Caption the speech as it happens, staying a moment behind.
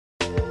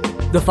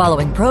The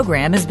following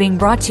program is being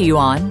brought to you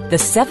on the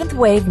Seventh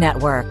Wave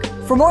Network.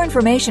 For more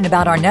information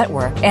about our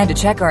network and to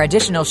check our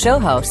additional show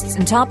hosts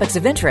and topics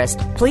of interest,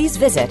 please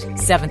visit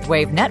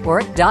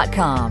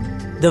seventhwavenetwork.com.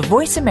 The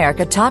Voice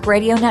America Talk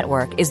Radio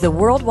Network is the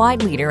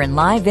worldwide leader in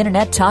live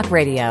Internet talk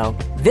radio.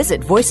 Visit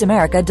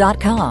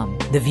voiceamerica.com.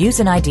 The views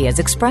and ideas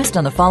expressed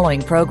on the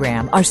following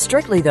program are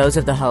strictly those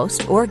of the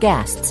host or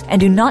guests and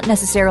do not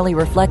necessarily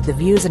reflect the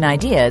views and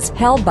ideas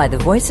held by the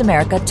Voice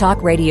America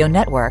Talk Radio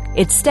Network,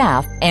 its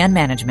staff, and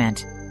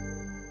management.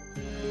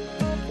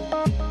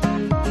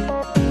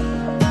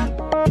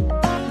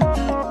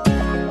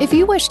 If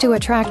you wish to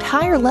attract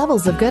higher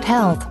levels of good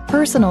health,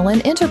 personal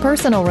and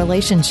interpersonal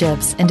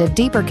relationships, and a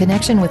deeper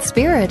connection with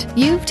spirit,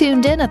 you've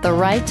tuned in at the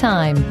right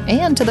time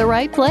and to the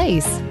right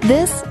place.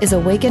 This is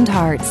Awakened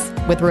Hearts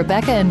with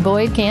Rebecca and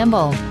Boyd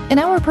Campbell. In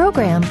our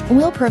program,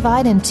 we'll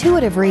provide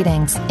intuitive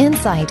readings,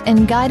 insight,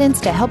 and guidance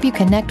to help you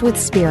connect with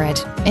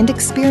spirit and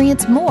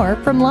experience more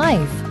from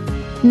life.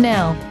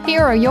 Now,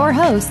 here are your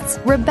hosts,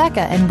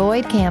 Rebecca and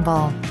Boyd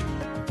Campbell.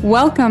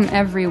 Welcome,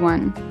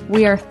 everyone.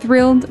 We are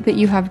thrilled that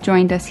you have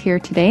joined us here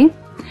today.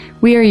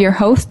 We are your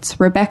hosts,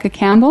 Rebecca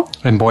Campbell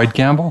and Boyd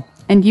Campbell.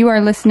 And you are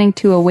listening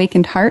to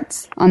Awakened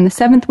Hearts on the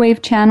Seventh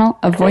Wave channel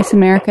of Voice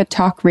America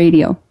Talk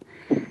Radio.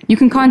 You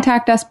can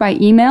contact us by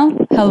email,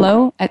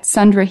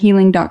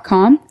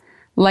 hello@sundrahealing.com,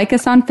 like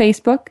us on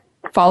Facebook,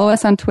 follow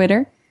us on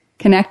Twitter,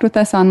 connect with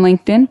us on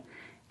LinkedIn,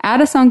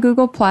 add us on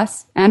Google+,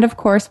 and of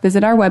course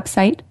visit our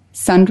website,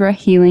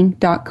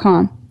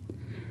 sundrahealing.com.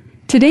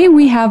 Today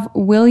we have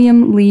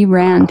William Lee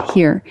Rand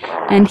here,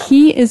 and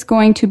he is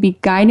going to be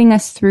guiding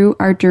us through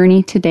our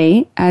journey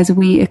today as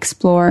we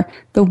explore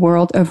the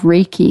world of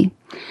Reiki.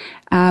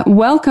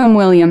 Welcome,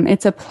 William.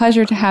 It's a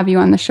pleasure to have you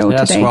on the show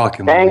today. Yes,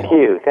 welcome. Thank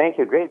you.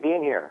 Great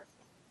being here.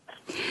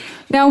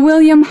 Now,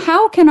 William,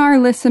 how can our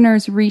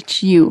listeners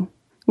reach you?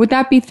 Would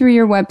that be through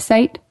your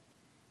website?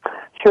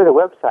 Sure, the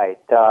website,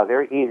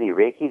 very easy,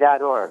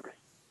 reiki.org.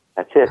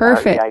 That's it.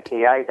 Perfect.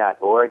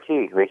 reiki.org.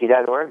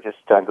 Reiki.org. Just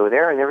go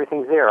there and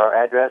everything's there. Our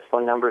address,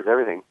 phone numbers,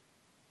 everything.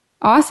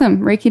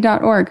 Awesome.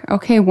 Reiki.org.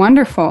 Okay,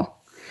 wonderful.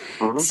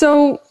 Mm-hmm.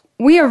 So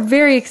we are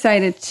very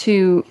excited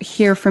to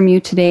hear from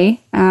you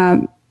today.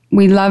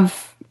 We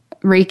love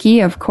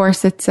Reiki. Of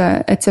course, it's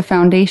a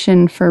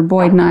foundation for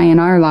Boyd and I in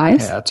our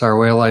lives. Yeah, it's our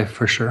way of life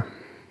for sure.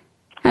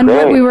 And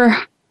what we were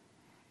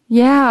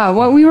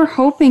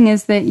hoping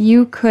is that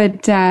you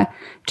could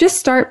just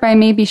start by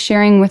maybe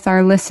sharing with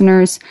our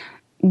listeners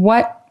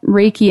what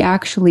Reiki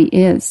actually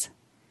is.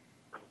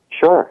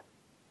 Sure.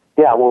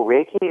 Yeah, well,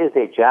 Reiki is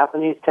a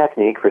Japanese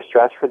technique for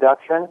stress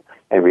reduction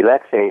and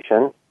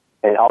relaxation,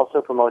 and also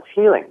promotes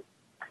healing.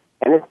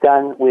 And it's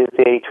done with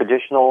a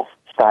traditional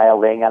style,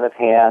 laying out of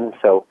hands.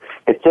 So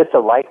it's just a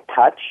light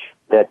touch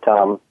that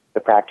the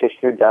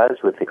practitioner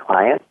does with the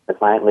client. The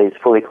client lays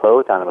fully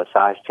clothed on a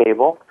massage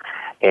table,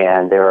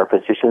 and there are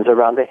positions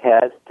around the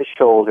head, the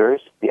shoulders,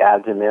 the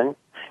abdomen,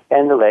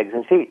 and the legs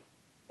and feet.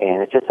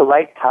 And it's just a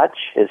light touch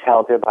is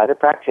held there by the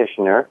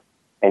practitioner.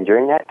 And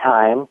during that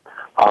time,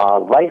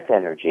 life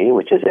energy,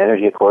 which is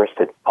energy, of course,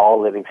 that all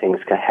living things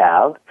can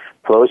have,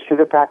 flows through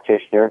the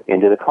practitioner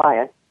into the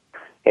client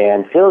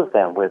and fills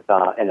them with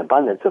an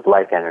abundance of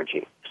life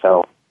energy.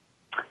 So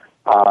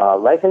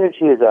life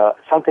energy is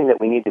something that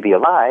we need to be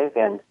alive,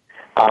 and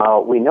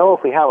we know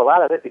if we have a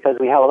lot of it because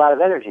we have a lot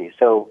of energy.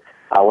 So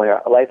when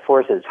our life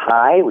force is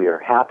high, we are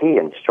happy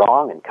and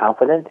strong and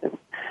confident, and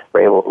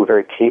we're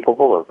very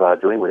capable of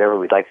doing whatever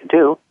we'd like to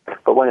do.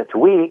 But when it's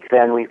weak,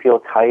 then we feel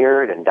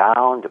tired and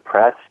down,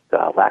 depressed,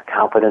 lack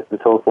confidence,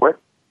 and so forth.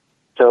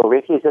 So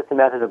Reiki is just a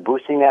method of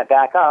boosting that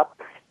back up.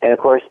 And, of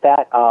course,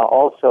 that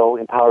also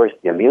empowers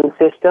the immune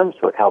system,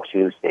 so it helps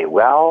you stay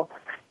well.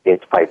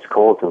 It fights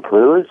colds and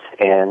flus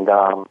and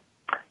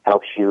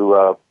helps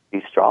you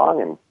be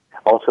strong and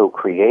also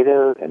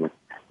creative and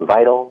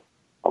vital,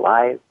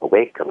 alive,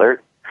 awake,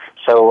 alert.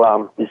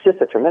 So it's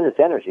just a tremendous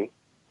energy.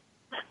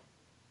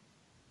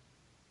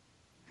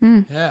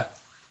 Yeah.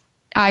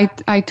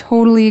 I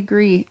totally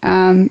agree.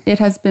 It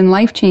has been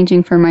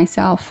life-changing for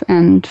myself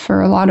and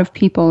for a lot of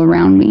people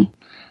around me.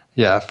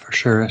 Yeah, for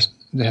sure.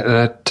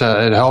 It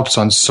helps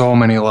on so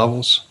many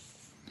levels.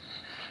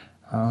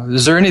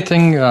 Is there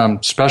anything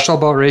special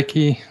about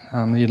Reiki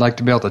you'd like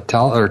to be able to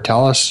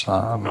tell us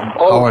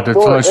how it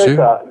influenced you?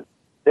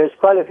 There's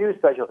quite a few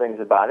special things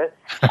about it.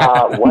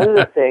 One of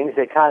the things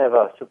that kind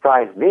of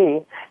surprised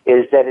me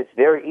is that it's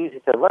very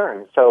easy to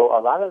learn. So a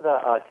lot of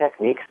the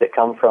techniques that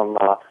come from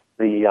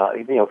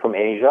from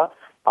Asia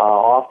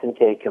often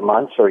take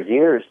months or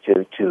years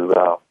to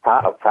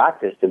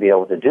practice to be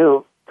able to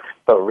do.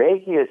 But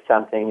Reiki is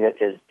something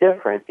that is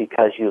different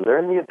because you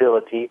learn the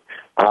ability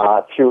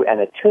through an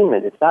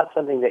attunement. It's not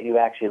something that you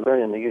actually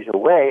learn in the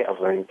usual way of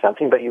learning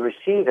something, but you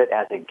receive it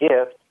as a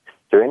gift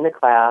during the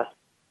class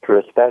through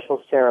a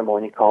special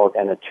ceremony called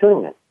an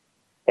attunement.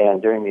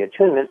 And during the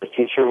attunement, the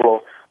teacher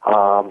will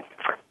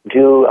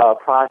do a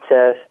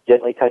process,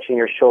 gently touching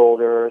your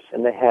shoulders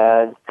and the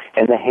head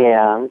and the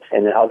hands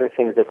and the other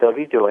things that they'll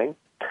be doing.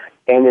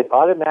 And it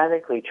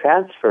automatically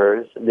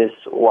transfers this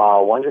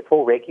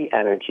wonderful Reiki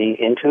energy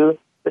into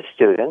the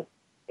student,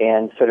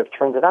 and sort of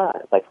turns it on.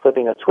 It's like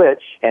flipping a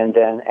switch, and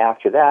then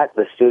after that,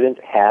 the student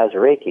has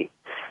Reiki.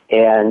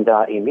 And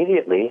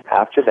immediately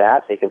after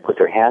that, they can put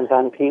their hands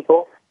on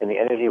people, and the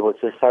energy will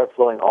just start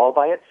flowing all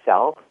by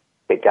itself.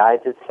 It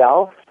guides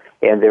itself,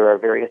 and there are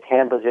various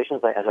hand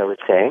positions, as I was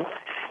saying,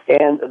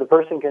 and the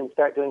person can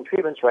start doing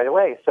treatments right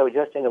away. So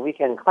just in a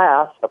weekend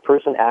class, a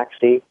person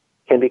actually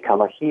can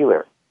become a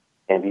healer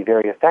and be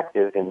very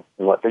effective in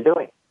what they're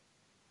doing.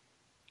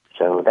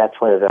 So that's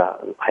one of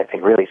the, I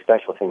think, really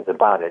special things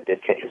about it.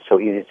 It's so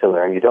easy to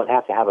learn. You don't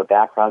have to have a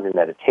background in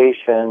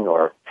meditation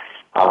or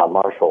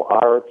martial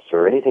arts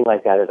or anything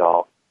like that at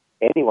all.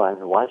 Anyone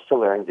who wants to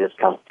learn, just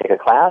come take a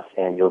class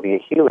and you'll be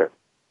a healer.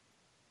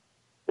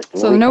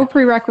 So no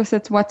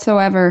prerequisites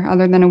whatsoever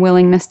other than a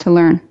willingness to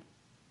learn.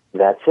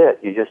 That's it.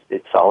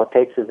 It's all it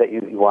takes is that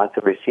you want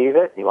to receive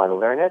it, you want to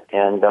learn it,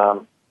 and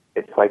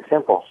it's quite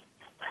simple.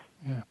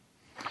 Yeah.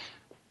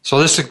 So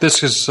this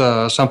is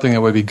something that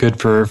would be good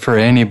for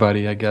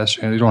anybody, I guess.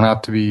 You don't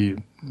have to be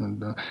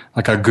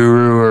like a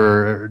guru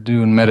or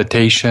doing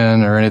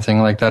meditation or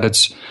anything like that.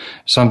 It's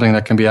something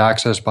that can be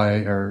accessed by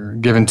or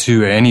given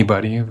to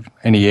anybody of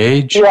any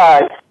age.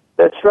 Yeah,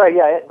 that's right.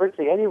 Yeah,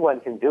 virtually anyone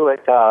can do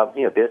it.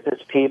 Business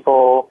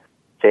people,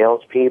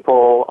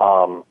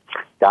 salespeople,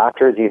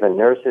 doctors, even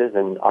nurses,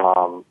 and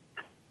auto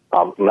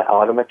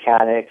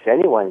mechanics.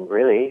 Anyone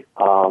really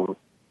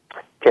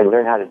can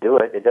learn how to do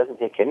it. It doesn't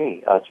take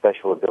any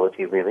special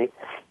ability, really.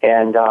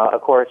 And,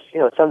 of course,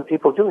 some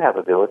people do have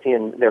ability,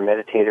 and they're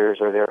meditators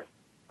or they're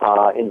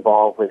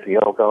involved with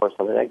yoga or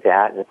something like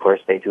that, and, of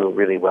course, they do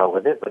really well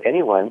with it. But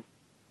anyone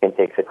can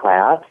take the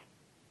class,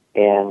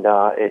 and,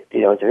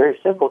 it's very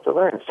simple to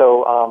learn.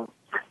 So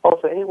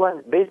also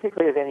anyone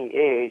basically of any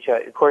age,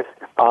 of course,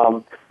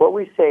 what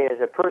we say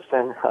is a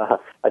person,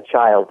 a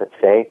child, let's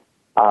say,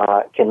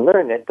 can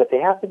learn it, but they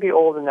have to be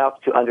old enough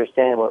to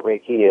understand what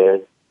Reiki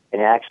is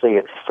and actually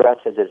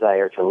express a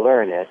desire to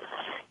learn it.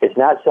 It's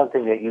not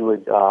something that you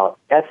would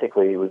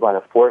ethically would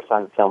want to force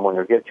on someone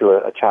or give to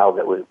a child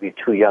that would be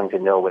too young to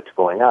know what's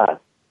going on.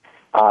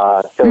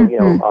 One of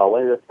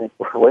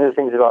the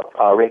things about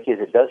Reiki is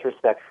it does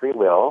respect free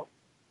will,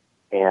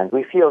 and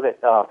we feel that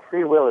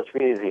free will is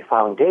really the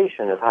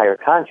foundation of higher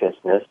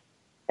consciousness,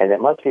 and it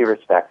must be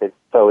respected.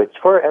 So it's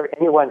for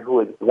anyone who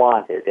would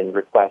want it and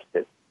request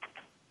it.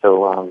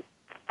 So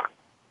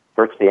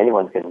virtually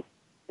anyone can.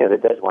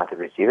 That does want to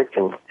receive it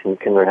can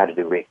learn how to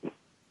do Reiki.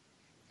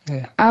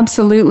 Yeah.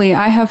 Absolutely.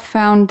 I have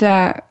found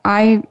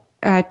I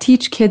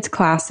teach kids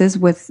classes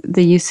with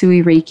the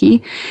Usui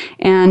Reiki,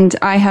 and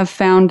I have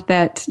found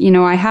that,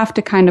 I have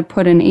to kind of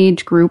put an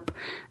age group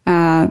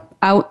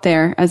out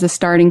there as a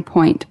starting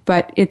point,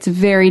 but it's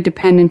very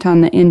dependent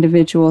on the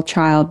individual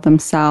child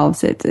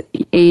themselves.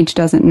 Age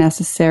doesn't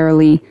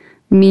necessarily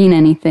mean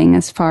anything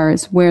as far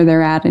as where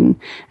they're at and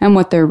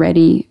what they're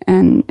ready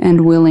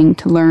and willing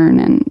to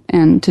learn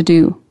and to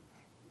do.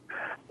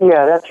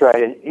 Yeah, that's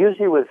right. And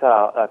usually with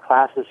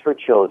classes for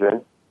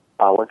children,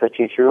 what the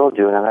teacher will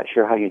do, and I'm not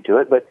sure how you do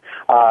it, but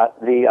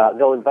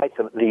they'll invite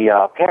the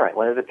parent,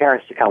 one of the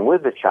parents, to come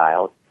with the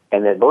child,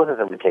 and then both of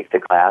them to take the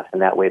class,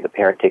 and that way the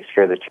parent takes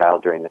care of the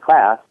child during the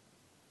class,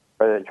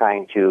 rather than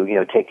trying to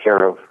take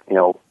care of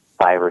 5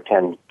 or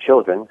 10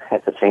 children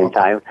at the same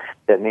time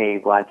that may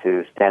want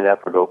to stand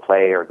up or go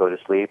play or go to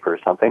sleep or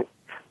something.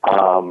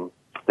 The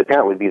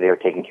parent would be there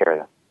taking care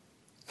of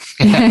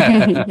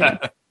them.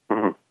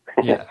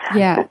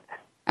 Yeah.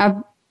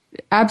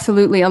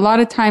 Absolutely. A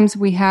lot of times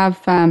we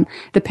have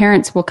the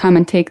parents will come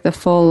and take the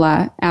full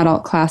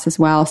adult class as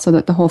well, so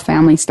that the whole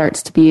family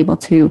starts to be able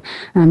to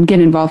get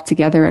involved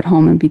together at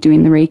home and be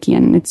doing the Reiki,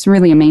 and it's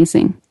really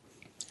amazing.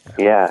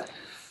 Yeah.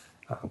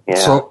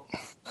 So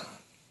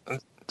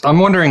I'm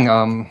wondering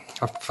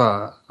if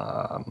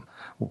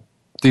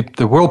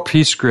the World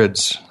Peace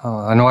Grids,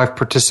 I know I've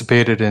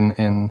participated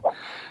in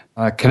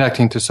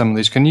connecting to some of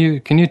these. Can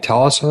you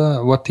tell us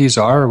what these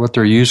are, what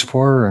they're used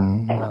for,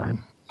 and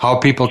how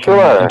people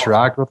can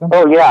interact with them?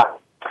 Oh, yeah.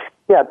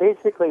 Yeah,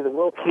 basically the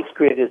World Peace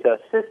Grid is a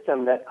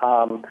system that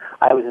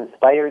I was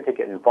inspired to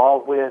get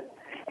involved with,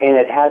 and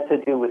it has to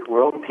do with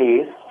world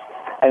peace,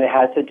 and it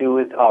has to do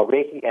with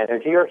Reiki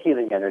energy or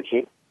healing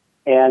energy.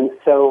 And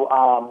so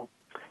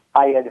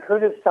I had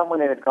heard of someone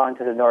that had gone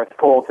to the North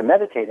Pole to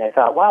meditate, and I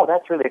thought, wow,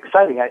 that's really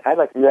exciting. I'd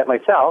like to do that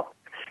myself.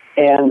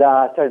 And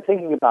started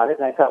thinking about it,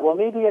 and I thought, well,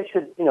 maybe I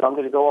should, I'm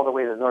going to go all the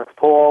way to the North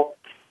Pole.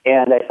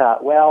 And I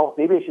thought, well,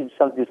 maybe I should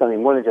do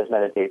something more than just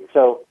meditate.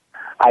 So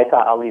I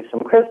thought I'll leave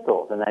some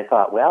crystals. And I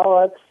thought, well,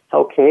 that's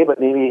okay, but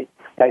maybe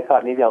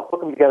I'll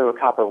hook them together with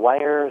copper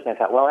wires. And I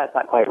thought, well, that's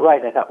not quite right.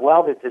 And I thought,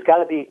 well, there's got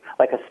to be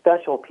like a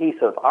special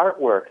piece of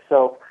artwork.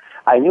 So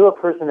I knew a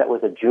person that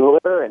was a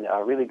jeweler and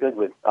really good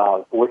with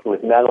working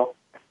with metal.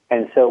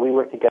 And so we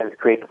worked together to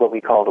create what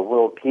we call the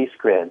World Peace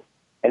Grid.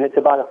 And it's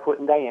about 1 foot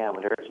in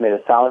diameter. It's made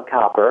of solid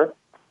copper,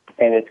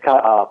 and it's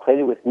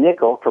plated with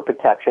nickel for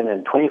protection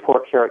and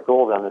 24-karat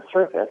gold on the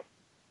surface.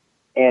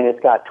 And it's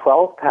got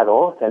 12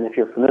 petals, and if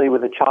you're familiar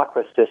with the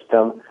chakra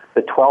system,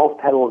 the 12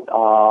 petals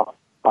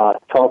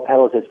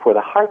is for the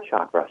heart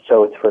chakra.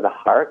 So it's for the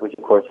heart, which,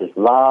 of course, is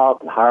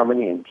love and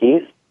harmony and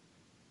peace.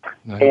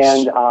 Nice.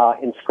 And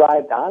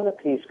inscribed on the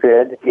peace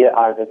grid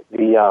are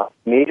the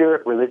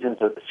major religions,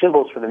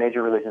 symbols for the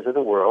major religions of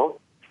the world.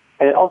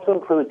 And it also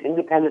includes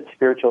independent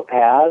spiritual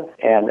paths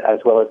and as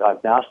well as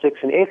agnostics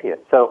and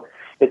atheists. So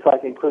it's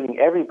like including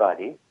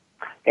everybody.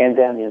 And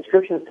then the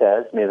inscription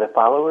says, may the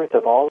followers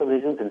of all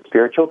religions and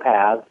spiritual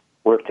paths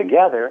work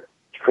together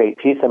to create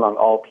peace among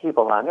all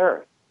people on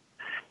earth.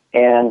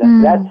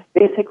 And that's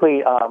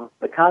basically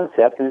the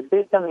concept, and it's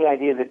based on the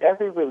idea that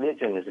every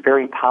religion is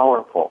very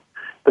powerful.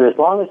 But as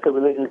long as the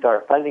religions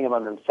are fighting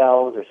among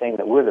themselves or saying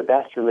that we're the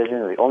best religion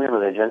or the only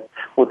religion,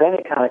 well, then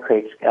it kind of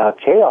creates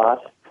chaos.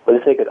 But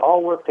if they could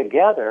all work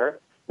together,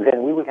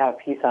 then we would have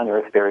peace on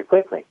earth very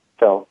quickly.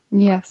 So,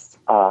 yes.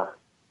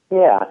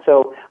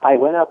 So I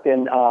went up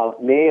in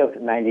May of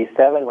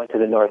 '97, went to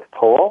the North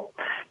Pole,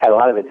 had a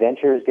lot of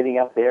adventures getting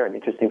up there, and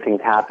interesting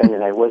things happened,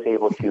 and I was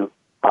able to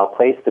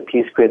place the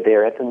peace grid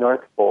there at the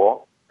North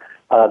Pole.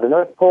 The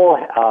North Pole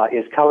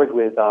is covered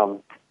with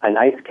an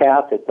ice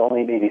cap that's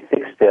only maybe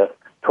 6 to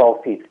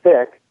 12 feet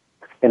thick.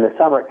 In the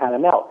summer, it kind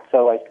of melts.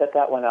 So I set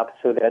that one up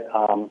so that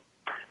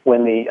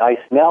when the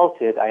ice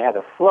melted, I had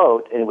a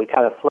float, and it would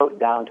kind of float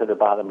down to the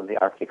bottom of the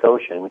Arctic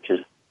Ocean, which is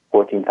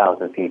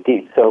 14,000 feet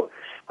deep. So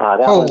that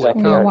one's up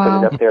there. Wow. I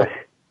put it up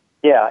there.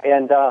 Yeah,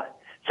 and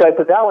so I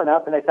put that one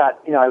up, and I thought,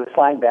 I was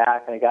flying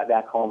back, and I got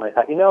back home, and I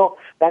thought,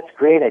 that's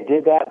great, I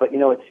did that, but,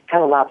 it's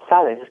kind of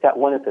lopsided. I just got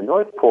one at the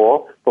North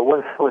Pole, but one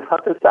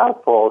at the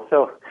South Pole.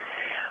 So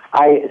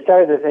I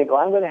started to think,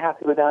 I'm going to have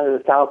to go down to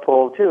the South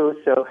Pole, too.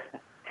 So,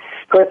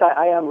 of course,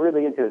 I am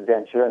really into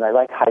adventure, and I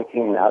like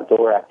hiking and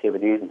outdoor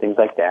activities and things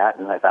like that,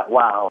 and I thought,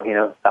 wow,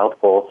 South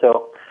Pole.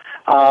 So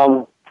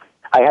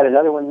I had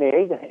another one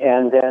made,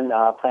 and then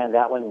planned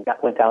that one,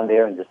 went down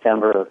there in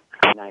December of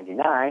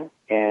 '99,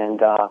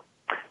 and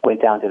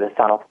went down to the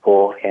South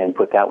Pole and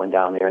put that one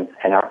down there in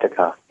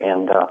Antarctica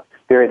and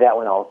buried that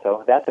one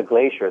also. That's a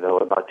glacier, though,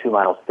 about 2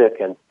 miles thick,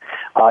 and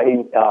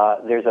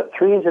there's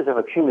 3 inches of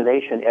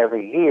accumulation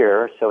every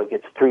year, so it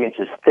gets 3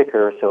 inches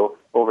thicker, so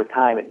over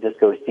time it just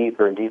goes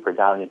deeper and deeper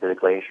down into the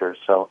glacier.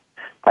 So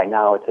by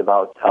now it's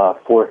about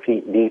 4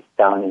 feet deep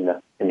down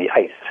in the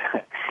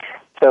ice.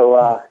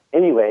 So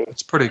anyway,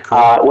 it's pretty cool.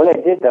 What I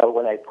did, though,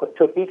 when I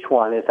took each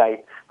one is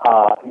I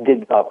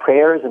did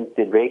prayers and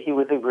did Reiki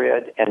with the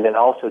grid, and then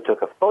also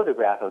took a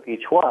photograph of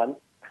each one.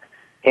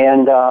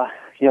 And,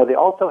 they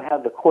also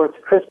have the quartz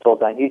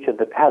crystals on each of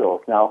the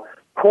petals. Now,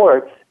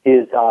 quartz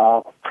is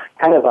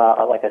kind of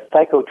like a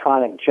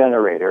psychotronic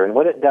generator, and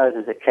what it does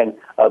is it can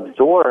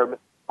absorb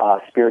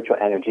spiritual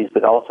energies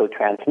but also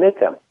transmit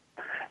them.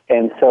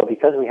 And so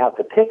because we have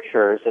the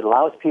pictures, it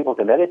allows people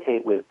to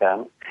meditate with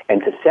them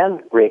and to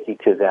send Reiki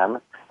to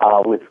them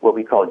with what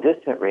we call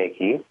distant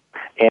Reiki,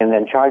 and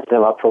then charge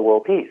them up for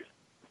world peace.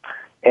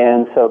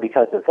 And so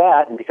because of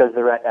that, and because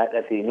they're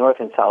at the North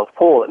and South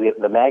Pole,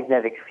 the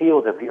magnetic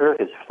field of the Earth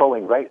is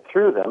flowing right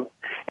through them,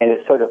 and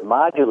it's sort of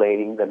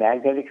modulating the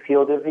magnetic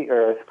field of the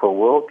Earth for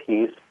world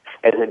peace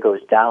as it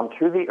goes down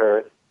through the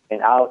Earth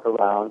and out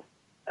around,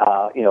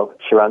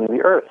 surrounding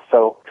the Earth.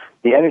 So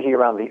the energy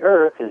around the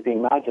Earth is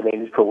being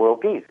modulated for world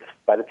peace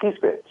by the peace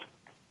grids.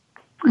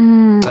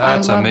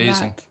 That's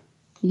amazing. That.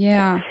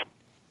 Yeah.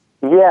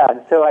 Yeah,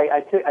 so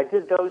I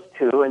did those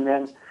 2, and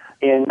then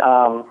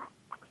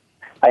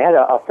I had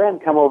a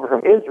friend come over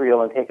from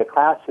Israel and take a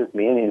class with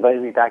me, and he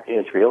invited me back to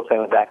Israel, so I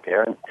went back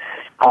there and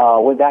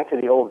went back to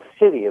the old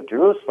city of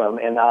Jerusalem,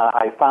 and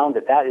I found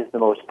that is the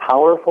most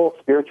powerful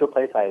spiritual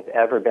place I have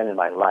ever been in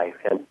my life.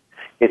 And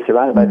it's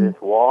surrounded by this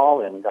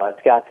wall, and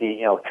it's got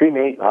the 3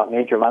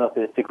 major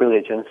monotheistic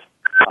religions: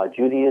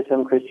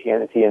 Judaism,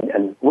 Christianity,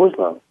 and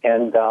Muslim.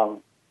 And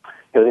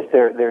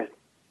there's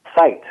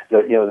site,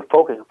 the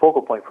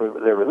focal point for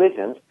their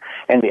religions,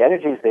 and the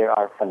energies there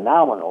are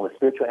phenomenal, the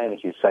spiritual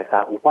energies. So I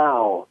thought,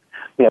 wow,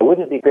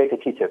 wouldn't it be great to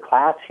teach a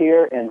class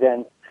here? And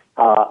then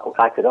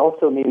I could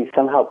also maybe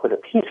somehow put a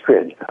peace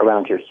grid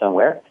around here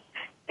somewhere.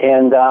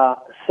 And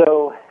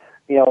so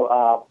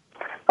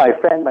my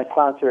friend, my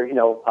sponsor,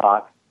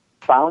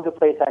 found a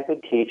place I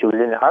could teach. It was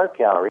in an art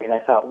gallery, and I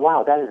thought,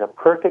 wow, that is a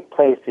perfect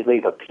place to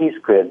leave a peace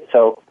grid.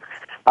 So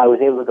I was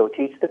able to go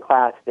teach the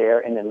class there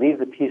and then leave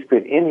the peace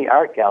grid in the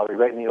art gallery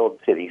right in the old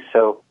city.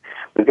 So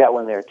we've got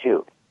one there,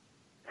 too.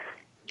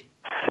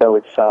 So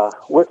it's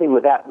working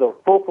with the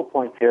focal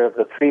point there of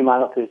the 3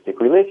 monotheistic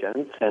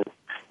religions and,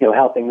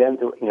 helping them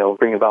to,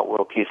 bring about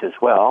world peace as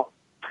well.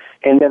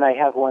 And then I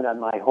have one on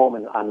my home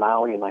on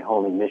Maui and my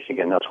home in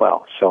Michigan as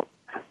well. So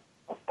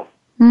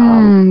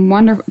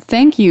wonderful.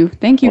 Thank you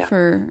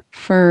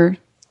for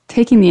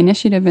taking the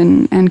initiative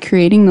and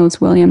creating those,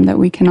 William, that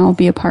we can all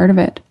be a part of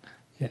it.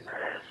 Yeah.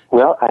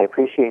 Well, I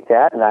appreciate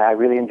that, and I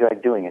really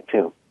enjoyed doing it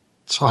too.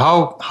 So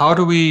how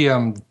do we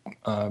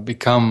how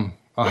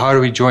do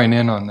we join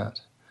in on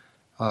that,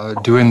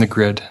 doing the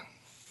grid?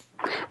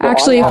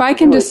 Actually, if I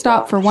can just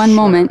stop for one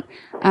moment,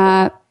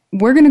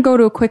 we're going to go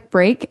to a quick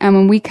break, and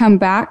when we come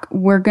back,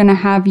 we're going to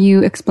have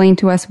you explain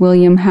to us,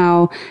 William,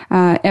 how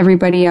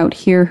everybody out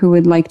here who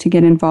would like to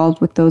get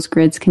involved with those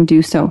grids can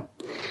do so.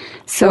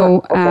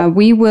 So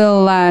we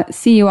will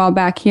see you all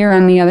back here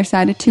on the other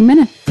side of 2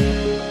 minutes.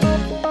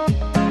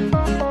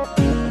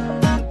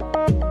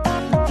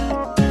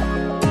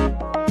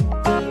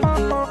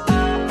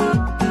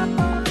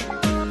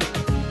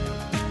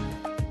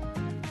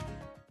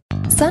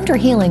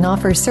 Sunder Healing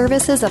offers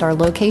services at our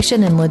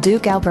location in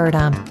Leduc,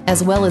 Alberta,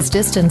 as well as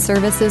distance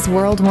services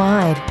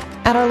worldwide.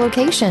 At our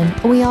location,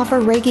 we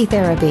offer Reiki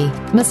therapy,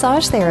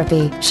 massage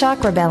therapy,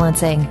 chakra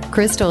balancing,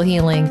 crystal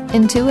healing,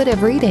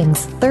 intuitive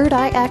readings, third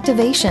eye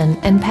activation,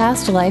 and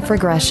past life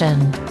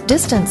regression.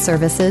 Distance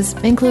services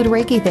include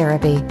Reiki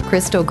therapy,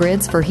 crystal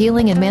grids for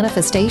healing and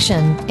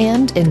manifestation,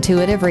 and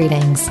intuitive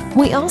readings.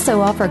 We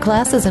also offer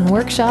classes and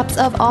workshops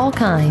of all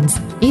kinds,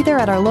 either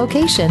at our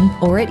location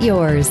or at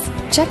yours.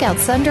 Check out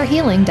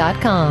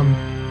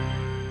sunderhealing.com.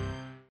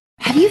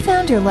 Have you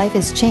found your life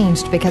has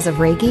changed because of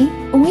Reiki?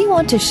 We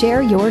want to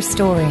share your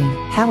story.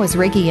 How has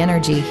Reiki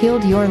energy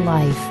healed your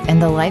life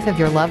and the life of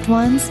your loved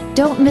ones?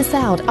 Don't miss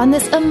out on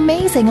this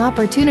amazing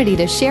opportunity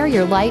to share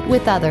your light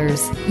with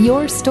others.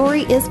 Your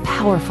story is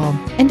powerful,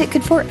 and it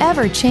could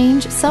forever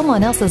change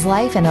someone else's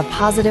life in a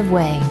positive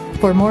way.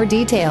 For more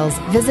details,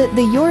 visit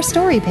the Your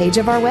Story page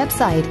of our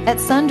website at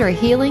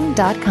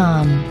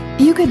sunderhealing.com.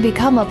 You could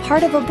become a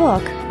part of a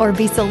book or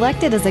be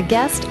selected as a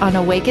guest on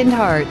Awakened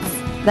Hearts.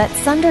 That's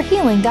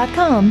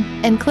sunderhealing.com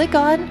and click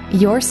on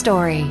Your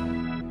Story.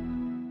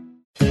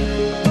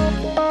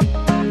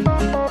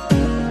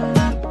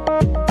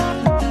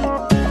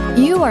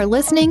 You are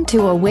listening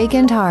to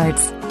Awakened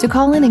Hearts. To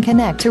call in and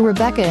connect to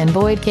Rebecca and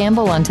Boyd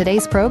Campbell on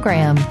today's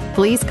program,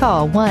 please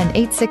call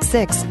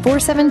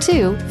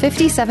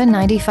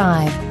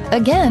 1-866-472-5795.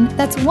 Again,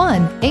 that's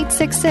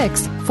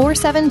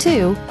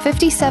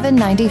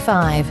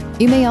 1-866-472-5795.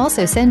 You may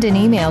also send an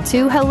email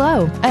to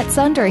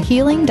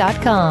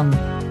hello@sunderhealing.com.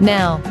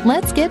 Now,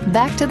 let's get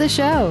back to the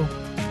show.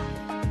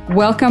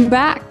 Welcome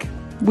back.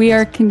 We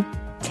are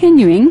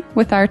continuing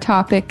with our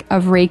topic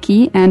of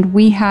Reiki, and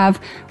we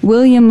have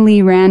William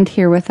Lee Rand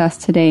here with us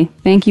today.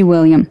 Thank you,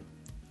 William.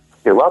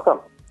 You're welcome.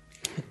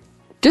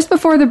 Just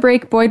before the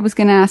break, Boyd was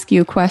going to ask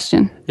you a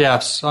question.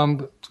 Yes,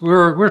 we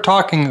were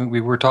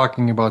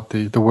talking about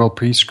the world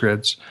peace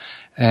grids,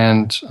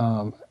 and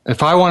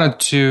if I wanted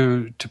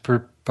to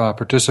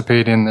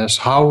participate in this,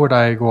 how would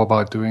I go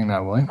about doing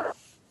that, William?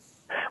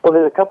 Well,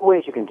 there's a couple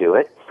ways you can do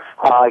it.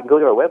 You can go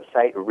to our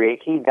website,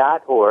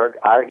 reiki.org,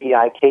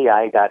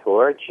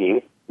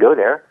 reiki.org. Go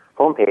there,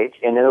 homepage,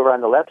 and then over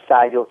on the left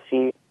side, you'll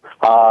see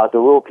the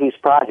World Peace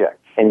Project.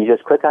 And you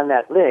just click on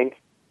that link,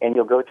 and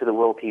you'll go to the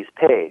World Peace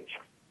page.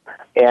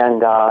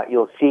 And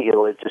you'll see,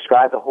 it'll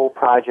describe the whole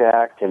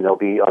project, and there'll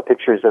be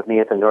pictures of me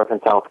at the North and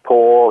South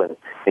Pole and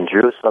in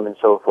Jerusalem and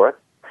so forth.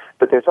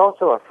 But there's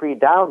also a free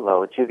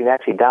download, so you can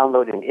actually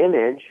download an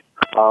image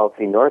of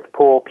the North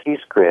Pole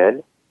Peace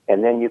Grid,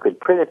 and then you could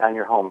print it on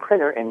your home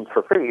printer, and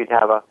for free you'd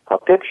have a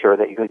picture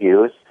that you could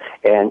use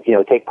and,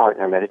 take part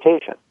in our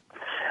meditation.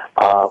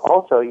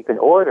 Also, you can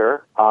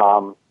order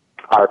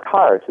our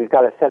cards. We've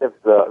got a set of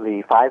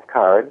the 5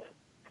 cards,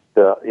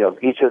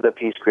 each of the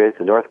peace grids,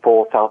 the North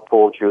Pole, South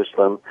Pole,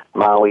 Jerusalem,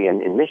 Maui,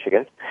 and in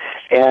Michigan.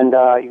 And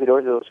you could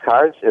order those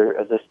cards.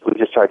 We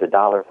just charge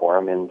 $1 for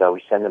them, and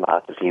we send them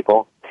out to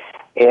people.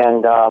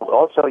 And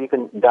also, you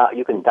can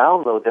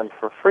download them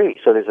for free.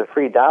 So there's a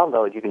free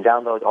download. You can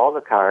download all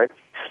the cards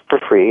for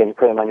free and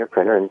print them on your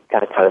printer and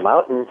kind of cut them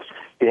out, and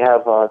you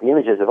have the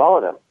images of all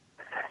of them.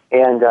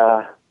 And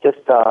just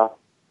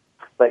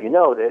let you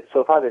know that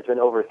so far there's been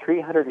over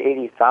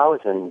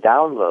 380,000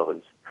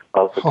 downloads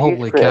of the Holy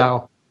peace grid.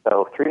 cow.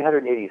 So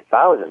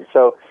 380,000.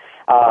 So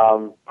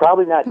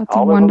probably not That's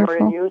all wonderful. of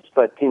them are in use,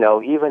 but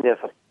even if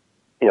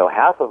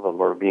half of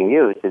them are being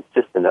used, it's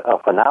just a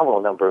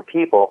phenomenal number of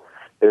people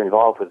that are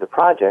involved with the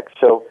project.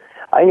 So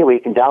anyway,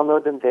 you can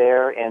download them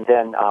there, and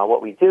then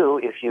what we do,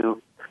 if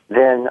you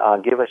then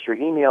give us your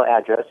email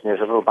address, and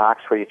there's a little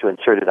box for you to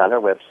insert it on our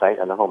website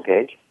on the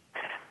homepage,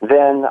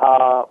 then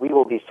we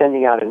will be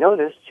sending out a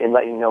notice and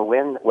letting you know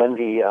when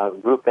the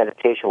group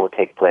meditation will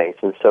take place.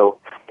 And so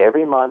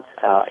every month,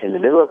 in the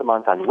middle of the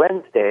month on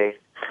Wednesday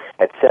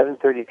at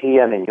 7:30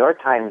 p.m. in your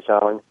time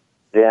zone,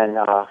 then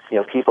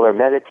people are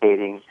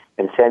meditating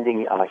and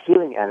sending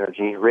healing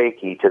energy,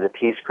 Reiki, to the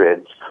peace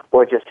grids,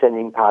 or just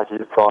sending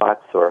positive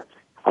thoughts or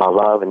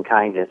love and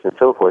kindness and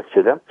so forth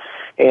to them.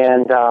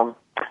 And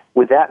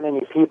with that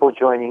many people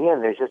joining in,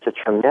 there's just a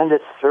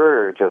tremendous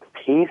surge of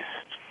peace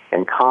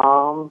and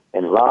calm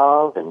and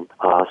love and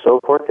so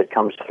forth that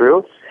comes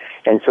through.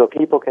 And so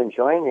people can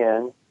join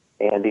in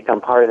and become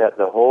part of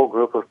the whole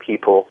group of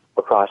people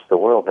across the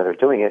world that are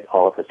doing it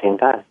all at the same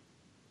time.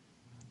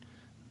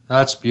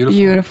 That's beautiful.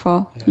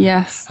 Beautiful, Yeah.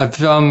 yes.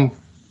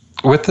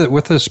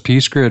 With this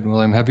peace grid,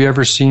 William, have you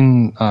ever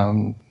seen,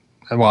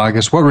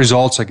 what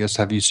results,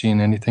 have you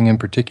seen? Anything in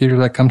particular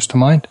that comes to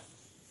mind?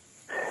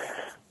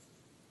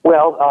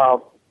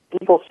 Well,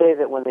 people say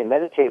that when they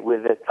meditate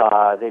with it,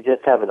 they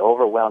just have an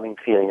overwhelming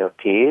feeling of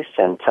peace,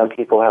 and some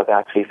people have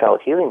actually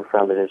felt healing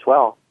from it as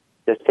well,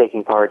 just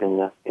taking part in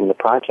the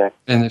project.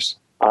 And it's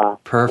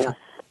perfect.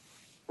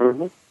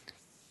 Yeah.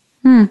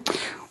 Mm-hmm.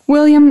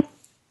 William,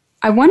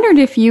 I wondered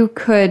if you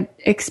could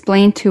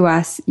explain to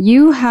us,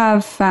 you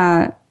have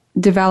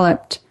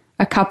developed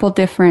a couple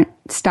different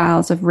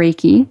styles of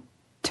Reiki,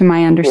 to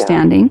my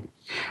understanding.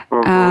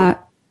 Yeah. Mm-hmm.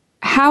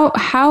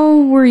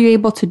 How were you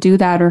able to do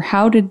that, or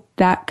how did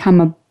that come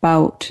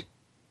about?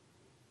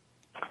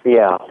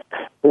 Yeah.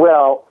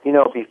 Well,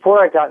 before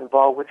I got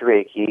involved with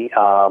Reiki,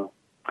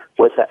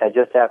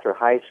 just after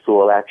high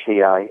school,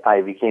 actually,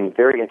 I became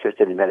very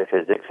interested in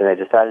metaphysics, and I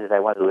decided that I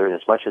wanted to learn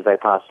as much as I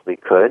possibly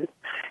could.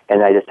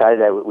 And I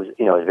decided I was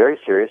very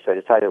serious, so I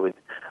decided I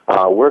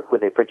would work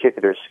with a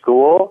particular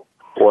school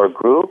or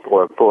group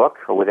or book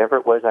or whatever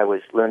it was I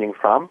was learning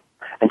from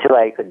until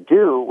I could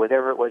do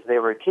whatever it was they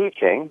were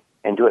teaching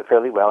and do it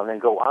fairly well, and then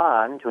go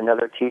on to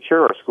another teacher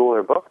or school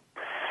or book.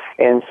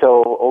 And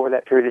so over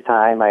that period of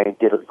time, I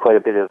did quite a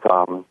bit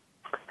of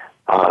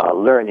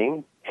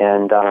learning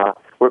and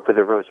worked with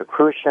the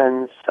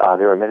Rosicrucians.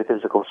 They're a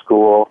metaphysical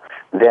school.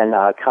 Then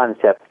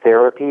concept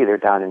therapy. They're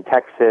down in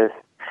Texas.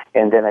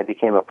 And then I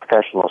became a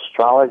professional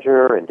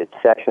astrologer and did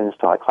sessions,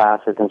 taught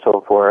classes, and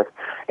so forth.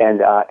 And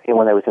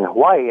when I was in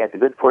Hawaii, I had the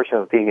good fortune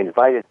of being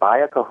invited by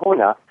a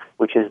kahuna,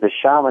 which is the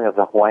shaman of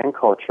the Hawaiian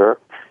culture,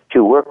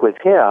 to work with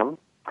him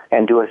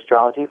and do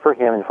astrology for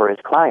him and for his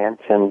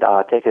clients and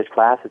take his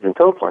classes and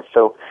so forth.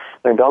 So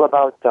learned all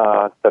about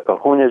the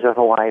kahunas of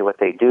Hawaii, what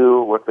they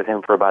do, worked with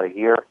him for about a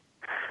year.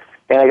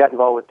 And I got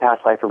involved with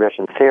past life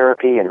regression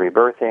therapy and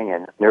rebirthing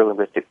and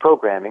neurolinguistic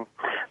programming.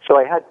 So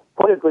I had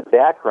quite a good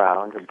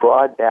background, a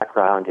broad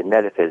background in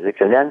metaphysics,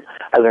 and then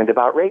I learned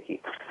about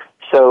Reiki.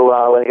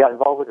 So when I got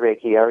involved with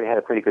Reiki, I already had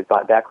a pretty good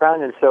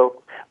background, and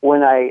so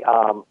when I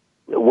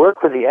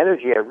worked with the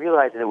energy, I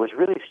realized that it was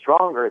really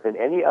stronger than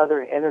any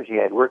other energy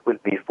I'd worked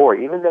with before,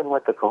 even than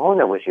what the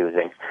kahuna was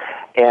using.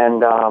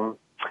 And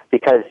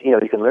because, you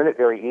can learn it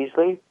very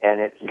easily,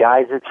 and it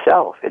guides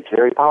itself. It's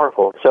very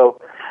powerful.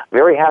 So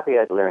very happy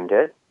I'd learned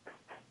it.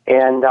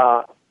 And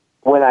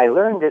when I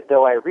learned it,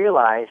 though, I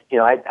realized,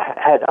 I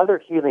had other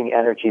healing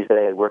energies that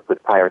I had worked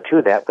with prior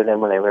to that, but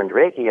then when I learned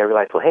Reiki, I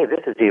realized, well, hey,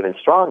 this is even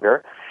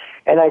stronger.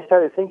 And I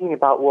started thinking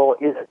about, well,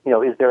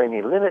 is there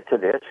any limit to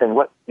this? And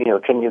what,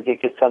 can you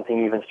get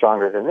something even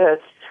stronger than this,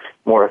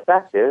 more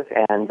effective?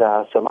 And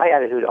so my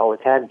attitude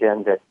always had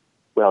been that,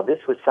 well, this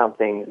was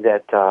something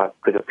that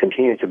could have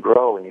continued to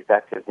grow in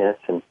effectiveness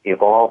and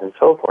evolve and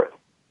so forth.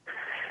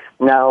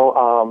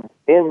 Now,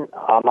 in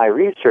my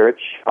research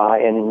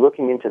and in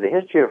looking into the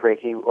history of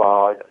Reiki,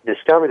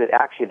 discovered that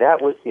actually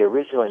that was the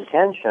original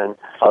intention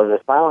of the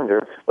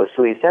founder,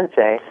 Usui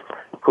Sensei,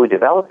 who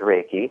developed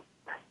Reiki,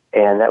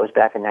 and that was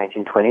back in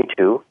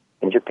 1922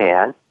 in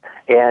Japan.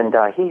 And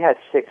he had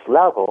 6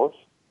 levels.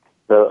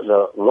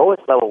 The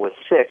lowest level was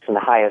 6 and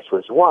the highest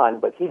was 1,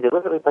 but he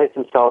deliberately placed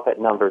himself at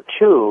number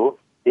 2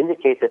 to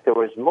indicate that there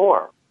was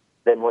more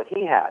than what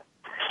he had.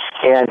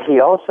 And he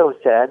also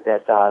said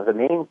that the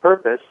main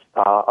purpose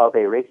of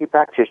a Reiki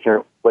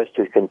practitioner was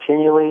to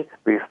continually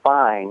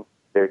refine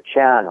their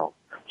channel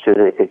so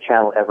that they could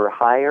channel ever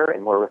higher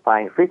and more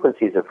refined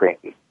frequencies of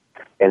Reiki.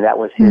 And that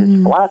was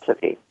his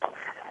philosophy.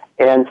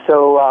 And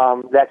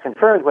so that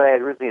confirmed what I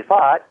had originally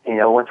thought,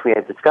 once we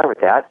had discovered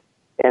that.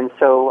 And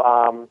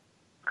so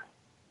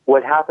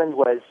what happened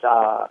was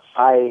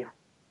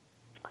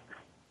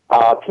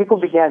people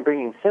began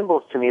bringing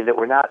symbols to me that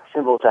were not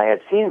symbols I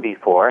had seen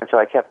before, and so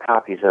I kept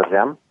copies of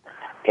them.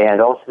 And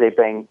also they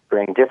bring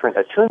different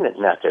attunement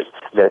methods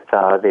that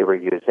they were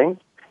using,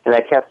 and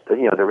I kept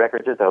the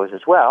records of those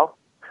as well.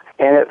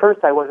 And at first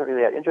I wasn't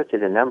really that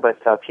interested in them, but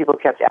people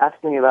kept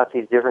asking me about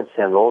these different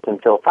symbols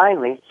until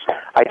finally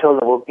I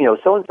told them, well,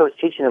 so-and-so is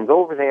teaching them,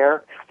 go over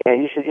there,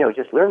 and you should,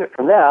 just learn it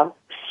from them.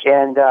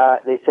 And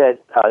they said,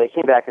 they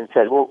came back and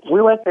said, well, we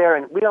went there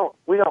and we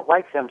don't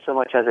like them so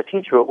much as a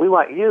teacher, but we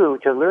want you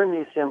to learn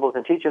these symbols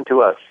and teach them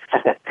to us.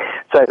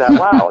 So I thought,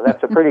 wow,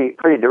 that's a pretty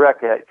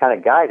direct kind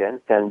of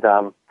guidance, and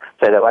so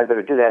I thought, well, I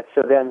better do that.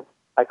 So then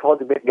I called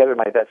together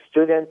my best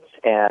students,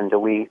 and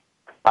we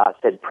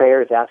said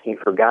prayers asking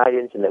for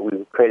guidance and that we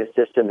would create a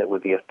system that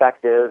would be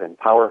effective and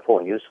powerful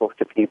and useful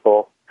to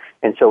people.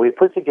 And so we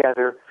put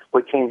together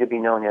what came to be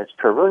known as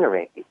Karuna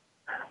Reiki.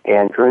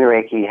 And Karuna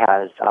Reiki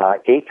has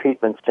 8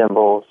 treatment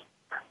symbols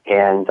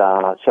and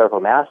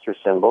several master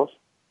symbols.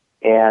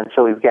 And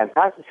so we began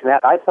practicing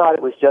that. I thought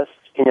it was just,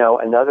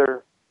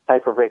 another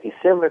type of Reiki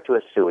similar to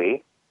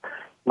Usui.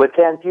 But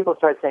then people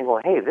started saying, well,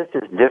 hey, this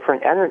is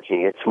different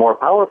energy. It's more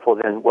powerful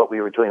than what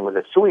we were doing with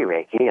Usui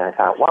Reiki. And I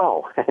thought,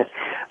 wow,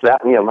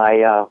 that,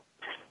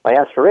 my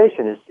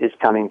aspiration is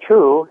coming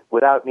true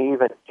without me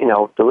even,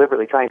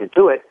 deliberately trying to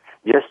do it.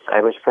 Just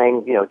I was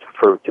praying,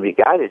 to be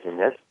guided in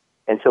this.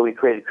 And so we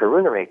created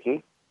Karuna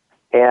Reiki,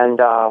 and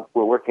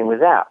we're working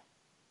with that.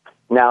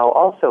 Now,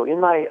 also, in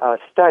my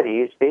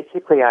studies,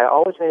 basically, I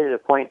always made it a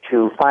point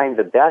to find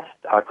the best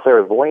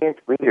clairvoyant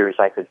readers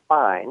I could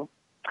find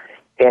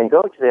and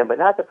go to them, but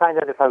not to find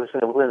out if I was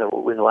going to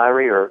win the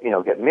lottery or,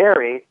 get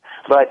married,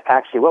 but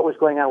actually what was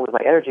going on with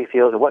my energy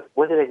field and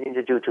what did I need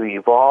to do to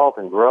evolve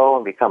and grow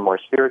and become more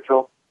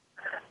spiritual.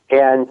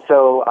 And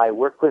so I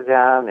worked with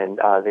them, and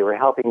they were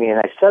helping me, and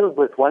I settled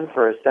with one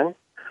person.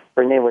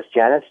 Her name was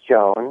Janice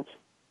Jones,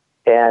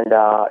 and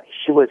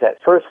she was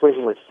at first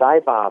working with Sai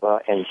Baba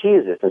and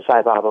Jesus, and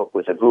Sai Baba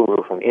was a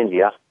guru from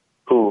India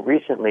who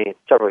recently,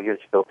 several years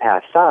ago,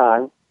 passed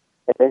on,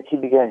 and then she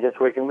began just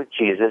working with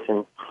Jesus,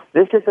 and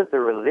this isn't the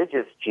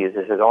religious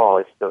Jesus at all.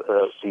 It's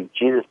the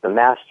Jesus, the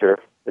master,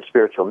 the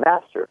spiritual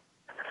master.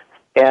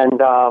 And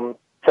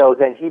so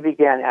then he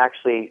began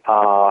actually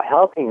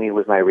helping me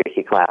with my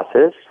Reiki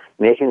classes,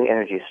 making the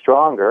energy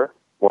stronger,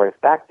 more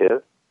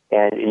effective,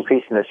 and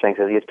increasing the strength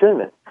of the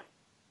attunement.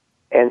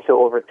 And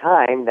so over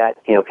time, that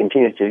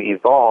continued to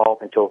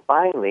evolve until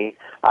finally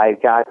I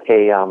got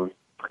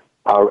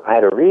I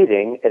had a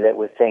reading that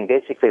was saying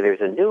basically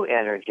there's a new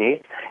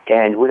energy,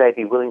 and would I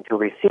be willing to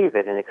receive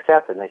it and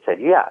accept it? And I said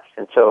yes.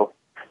 And so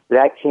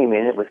that came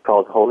in. It was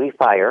called Holy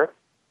Fire,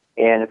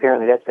 and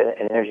apparently that's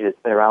an energy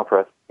that's been around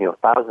for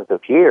thousands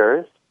of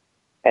years.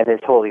 And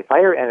this Holy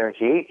Fire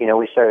energy,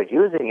 we started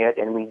using it,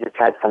 and we just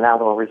had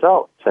phenomenal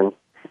results. And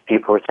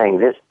people were saying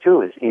this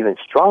too is even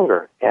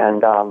stronger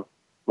and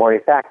more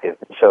effective.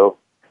 And so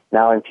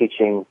now I'm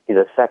teaching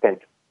the second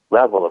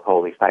level of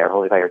Holy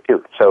Fire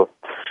 2. So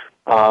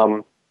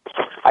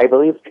I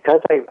believe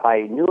because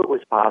I knew it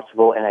was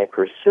possible and I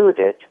pursued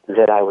it,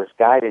 that I was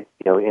guided,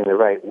 in the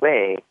right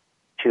way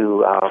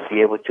to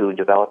be able to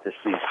develop these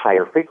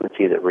higher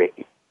frequencies of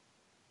Reiki.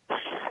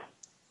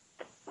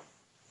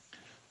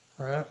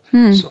 All right.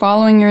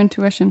 Following your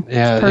intuition.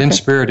 Yeah, in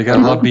spirit, you got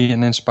to love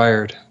being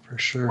inspired for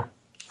sure.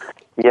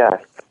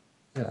 Yes.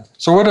 Yeah.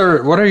 So what are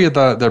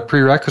the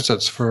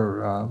prerequisites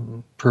for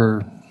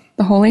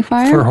the Holy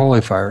Fire? For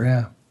Holy Fire,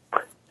 yeah.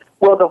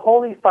 Well, the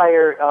Holy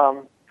Fire,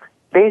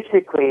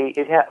 basically,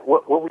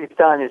 what we've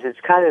done is it's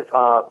kind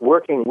of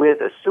working with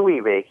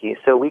Usui Reiki.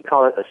 So we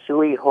call it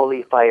Usui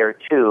Holy Fire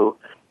 2,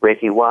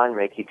 Reiki 1,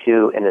 Reiki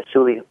 2, and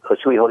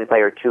Usui Holy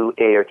Fire 2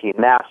 ART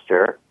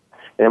Master.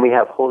 And then we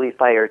have Holy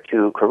Fire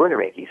 2 Karuna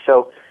Reiki.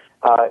 So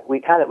we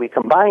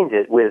combined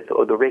it with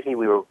the Reiki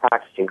we were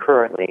practicing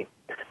currently.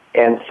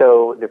 And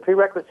so the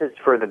prerequisites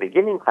for the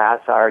beginning class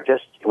are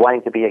just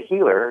wanting to be a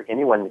healer.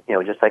 Anyone,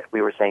 just like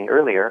we were saying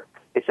earlier,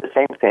 it's the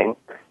same thing.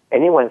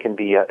 Anyone can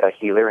be a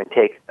healer and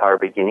take our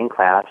beginning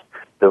class,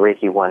 the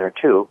Reiki 1 or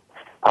 2,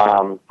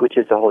 which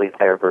is the Holy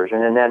Fire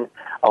version. And then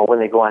when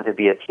they go on to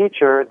be a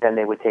teacher, then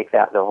they would take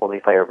the Holy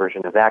Fire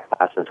version of that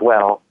class as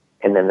well,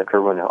 and then the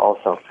Karuna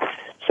also.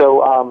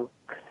 So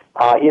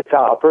if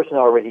a person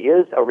already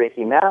is a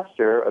Reiki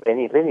master of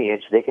any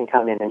lineage, they can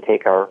come in and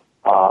take our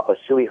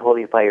Usui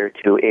Holy Fire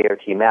 2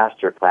 ART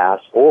Master class,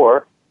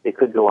 or they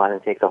could go on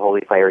and take the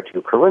Holy Fire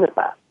 2 Karuna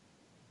class.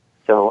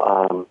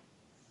 So,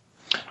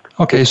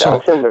 okay, it's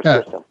a similar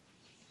system.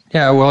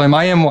 Yeah, well,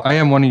 I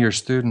am one of your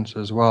students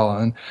as well,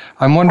 and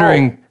I'm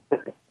wondering.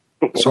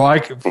 So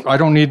I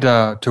don't need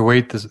to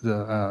wait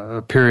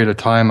a period of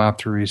time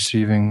after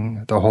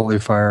receiving the Holy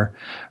Fire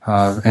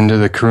into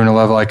the Karuna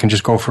level. I can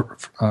just go for.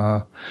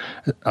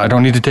 I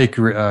don't need to take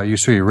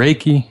Usui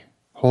Reiki,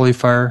 Holy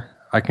Fire.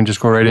 I can just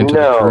go right into the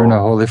Karuna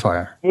Holy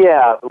Fire.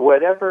 Yeah,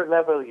 whatever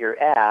level you're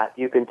at,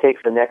 you can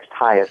take the next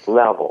highest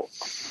level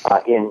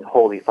in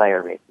Holy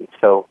Fire Reiki.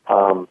 So,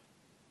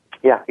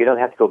 you don't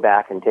have to go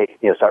back and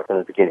start from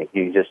the beginning.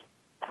 You just,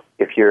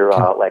 if you're,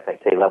 like I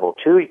say, level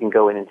 2, you can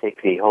go in and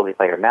take the Holy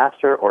Fire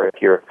Master, or if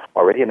you're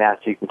already a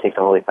master, you can take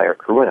the Holy Fire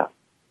Karuna.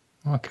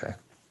 Okay.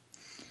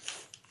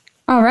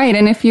 All right,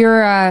 and if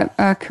you're a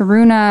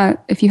Karuna,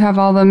 if you have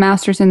all the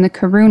masters in the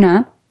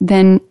Karuna,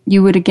 then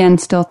you would again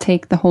still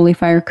take the Holy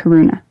Fire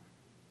Karuna.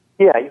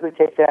 Yeah, you could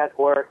take that,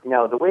 or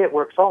the way it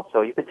works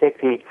also, you could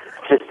take the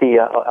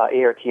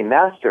ART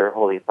Master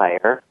Holy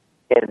Fire,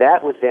 and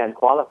that would then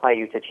qualify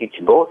you to teach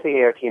both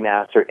the ART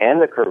Master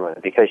and the Karuna,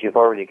 because you've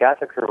already got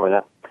the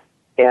Karuna.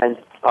 And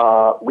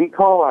we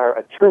call our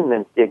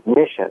attunement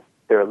ignition.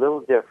 They're a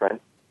little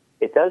different.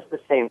 It does the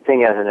same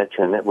thing as an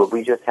attunement, but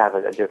we just have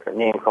a different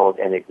name called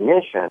an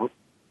ignition.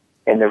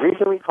 And the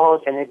reason we call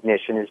it an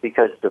ignition is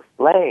because the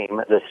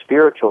flame, the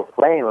spiritual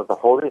flame of the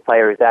Holy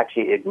Fire, is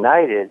actually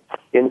ignited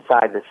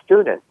inside the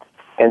student.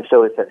 And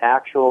so it's an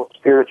actual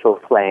spiritual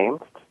flame,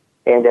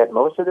 and that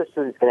most of the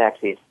students can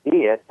actually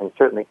see it and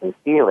certainly can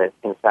feel it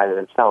inside of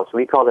themselves. So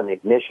we call them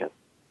ignition.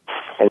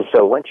 And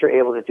so once you're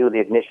able to do the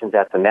ignitions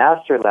at the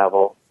master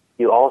level,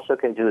 you also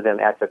can do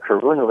them at the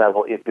Karuna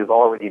level if you've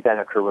already been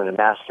a Karuna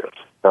master.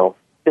 So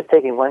just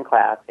taking one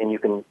class, and you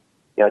can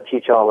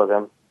teach all of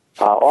them.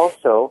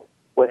 Also,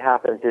 what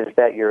happens is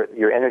that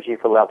your energy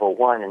for level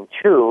 1 and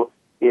 2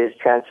 is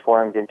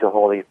transformed into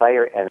Holy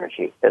Fire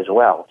energy as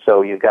well.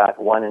 So you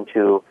got 1 and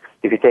 2.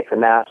 If you take the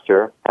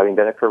master, having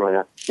been a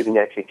Karuna, you can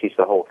actually teach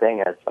the whole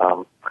thing as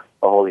a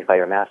Holy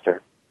Fire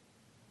master.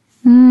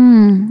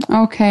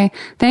 Okay.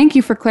 Thank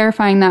you for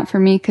clarifying that for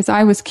me, because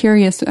I was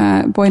curious.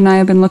 Boyd and I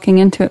have been looking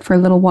into it for a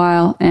little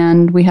while,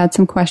 and we had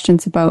some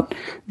questions about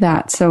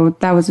that. So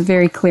that was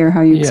very clear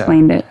how you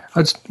explained it.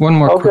 One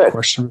more quick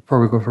question before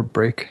we go for a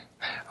break.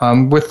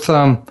 With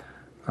the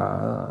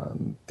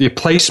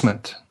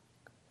placement,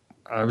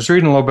 I was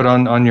reading a little bit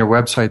on your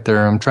website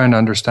there. I'm trying to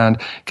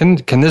understand.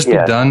 Can this be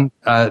done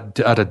at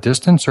a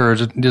distance, or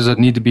does it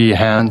need to be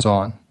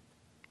hands-on?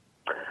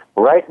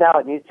 Right now,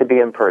 it needs to be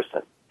in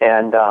person.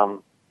 And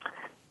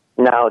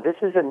now this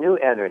is a new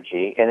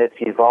energy, and it's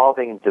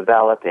evolving and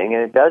developing,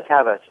 and it does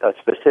have a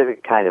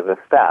specific kind of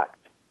effect.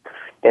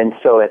 And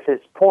so at this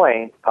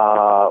point,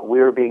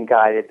 we're being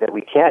guided that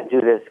we can't do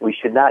this. We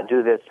should not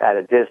do this at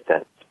a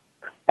distance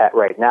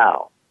right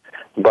now.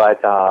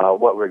 But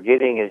what we're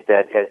getting is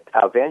that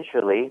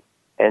eventually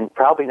and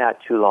probably not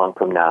too long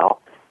from now,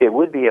 it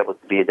would be able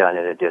to be done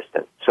at a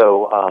distance.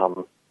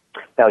 So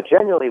now,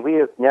 generally, we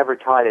have never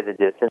taught at a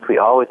distance. We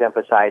always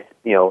emphasize,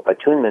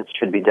 attunements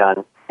should be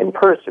done in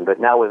person. But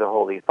now with the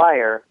Holy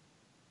Fire,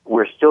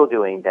 we're still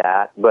doing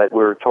that, but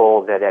we're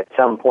told that at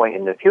some point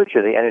in the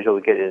future, the energy will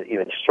get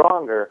even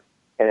stronger,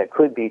 and it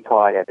could be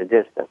taught at a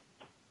distance.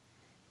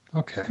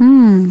 Okay.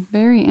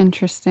 Very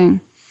interesting.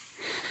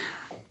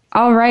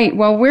 All right.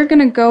 Well, we're going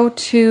to go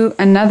to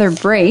another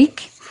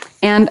break,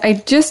 and I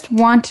just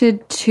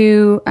wanted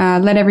to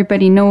let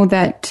everybody know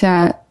that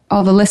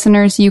all the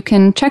listeners, you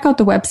can check out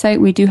the website.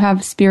 We do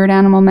have a spirit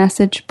animal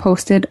message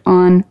posted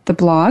on the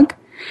blog,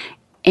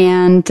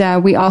 and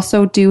we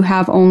also do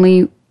have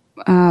only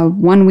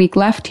 1 week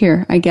left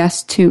here, I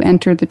guess, to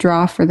enter the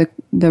draw for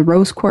the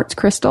rose quartz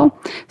crystal.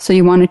 So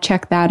you want to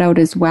check that out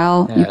as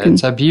well. Yeah,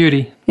 it's a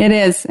beauty. It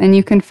is, and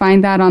you can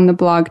find that on the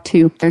blog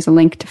too. There's a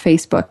link to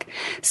Facebook.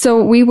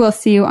 So we will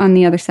see you on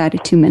the other side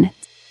of 2 minutes.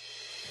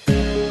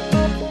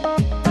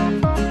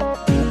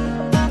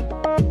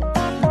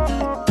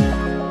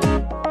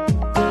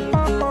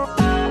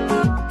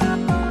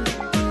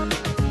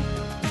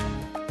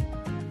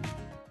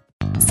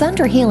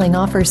 Sundra Healing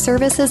offers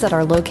services at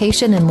our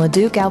location in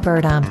Leduc,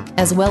 Alberta,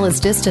 as well as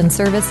distance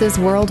services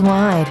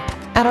worldwide.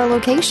 At our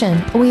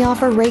location, we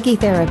offer Reiki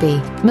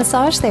therapy,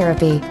 massage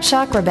therapy,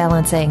 chakra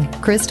balancing,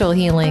 crystal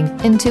healing,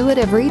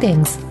 intuitive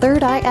readings,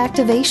 third eye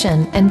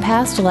activation, and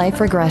past life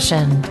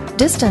regression.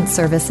 Distance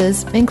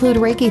services include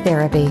Reiki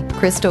therapy,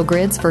 crystal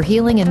grids for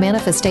healing and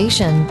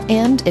manifestation,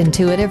 and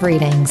intuitive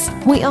readings.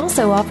 We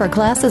also offer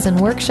classes and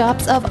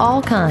workshops of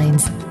all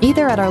kinds,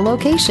 either at our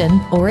location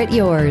or at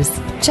yours.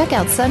 Check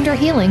out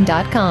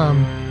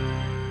sunderhealing.com.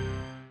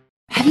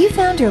 Have you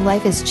found your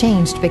life has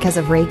changed because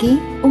of Reiki?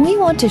 We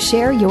want to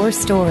share your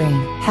story.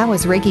 How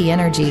has Reiki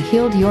energy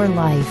healed your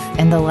life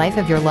and the life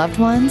of your loved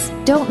ones?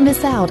 Don't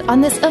miss out on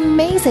this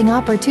amazing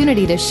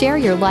opportunity to share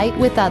your light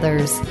with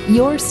others.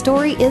 Your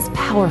story is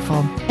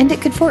powerful, and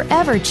it could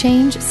forever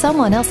change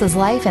someone else's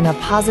life in a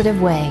positive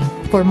way.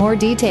 For more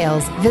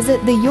details,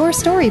 visit the Your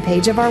Story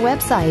page of our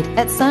website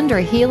at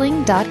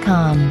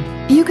sunderhealing.com.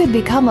 You could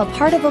become a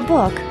part of a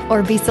book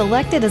or be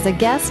selected as a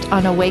guest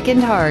on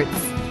Awakened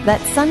Hearts.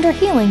 That's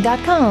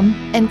sunderhealing.com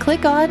and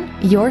click on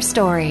Your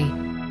Story.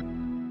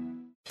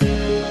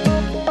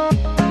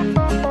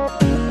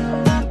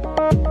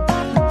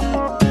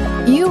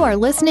 You are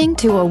listening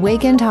to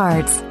Awakened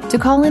Hearts. To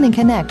call in and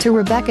connect to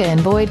Rebecca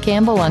and Boyd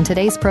Campbell on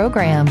today's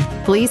program,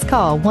 please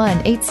call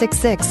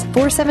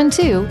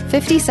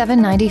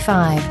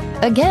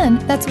 1-866-472-5795. Again,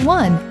 that's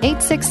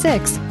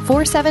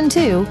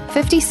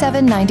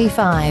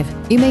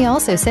 1-866-472-5795. You may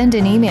also send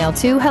an email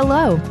to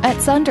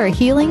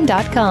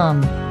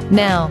hello@sunderhealing.com.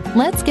 Now,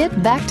 let's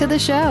get back to the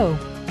show.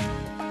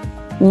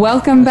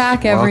 Welcome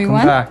back,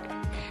 everyone. Welcome back.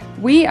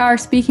 We are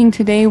speaking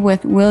today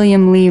with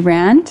William Lee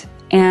Rand,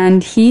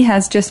 and he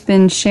has just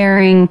been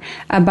sharing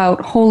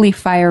about Holy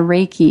Fire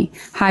Reiki.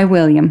 Hi,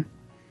 William.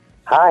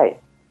 Hi.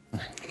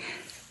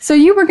 So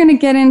you were going to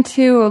get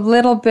into a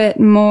little bit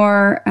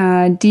more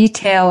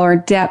detail or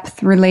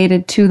depth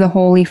related to the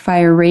Holy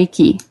Fire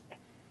Reiki.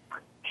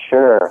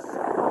 Sure.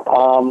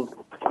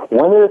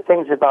 One of the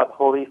things about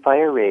Holy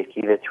Fire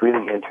Reiki that's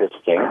really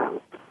interesting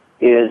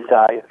is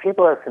if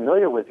people are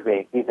familiar with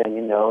Reiki, then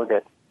you know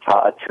that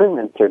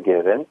attunements are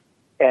given.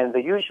 And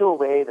the usual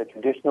way, the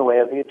traditional way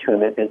of the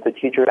attunement is the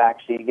teacher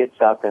actually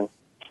gets up and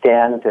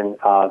stands and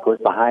goes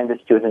behind the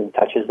student and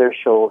touches their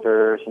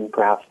shoulders and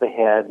perhaps the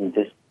head and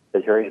just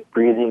does various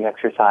breathing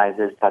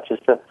exercises, touches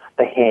the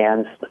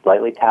hands,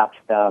 lightly taps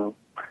them,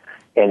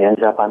 and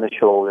ends up on the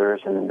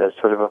shoulders and does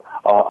sort of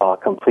a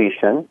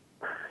completion.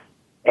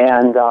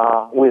 And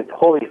with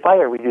Holy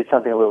Fire, we do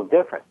something a little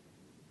different.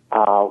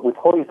 With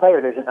Holy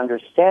Fire, there's an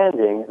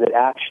understanding that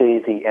actually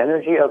the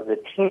energy of the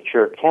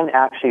teacher can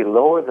actually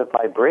lower the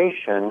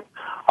vibration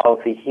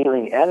of the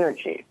healing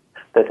energy,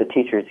 that the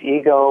teacher's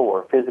ego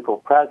or physical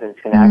presence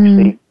can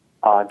actually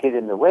get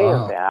in the way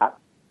of that.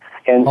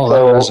 And so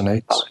that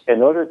resonates.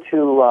 In order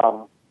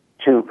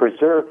to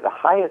preserve the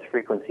highest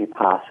frequency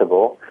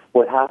possible,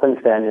 what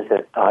happens then is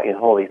that in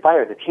Holy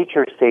Fire, the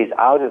teacher stays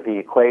out of the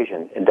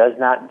equation and does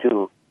not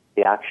do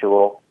the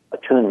actual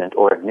attunement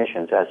or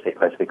ignitions, as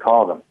we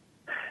call them.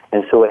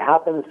 And so what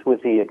happens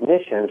with the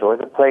ignitions or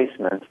the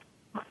placements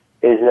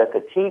is that the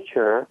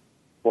teacher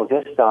will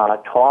just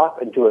talk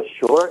and do a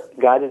short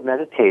guided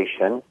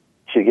meditation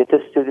to get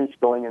the students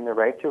going in the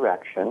right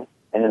direction,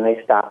 and then they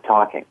stop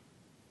talking.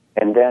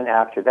 And then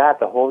after that,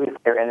 the Holy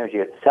Fire energy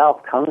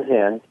itself comes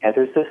in,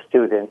 enters the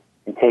student,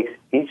 and takes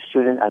each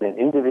student on an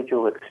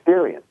individual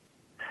experience,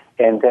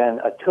 and then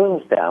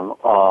attunes them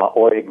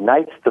or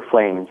ignites the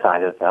flame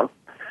inside of them,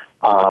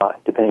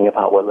 depending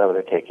upon what level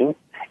they're taking.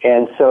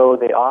 And so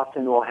they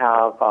often will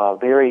have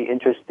very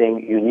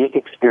interesting, unique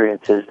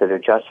experiences that are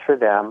just for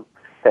them,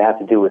 that have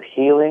to do with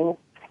healing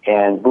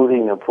and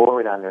moving them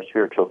forward on their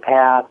spiritual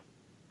path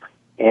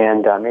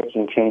and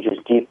making changes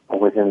deep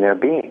within their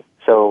being.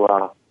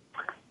 So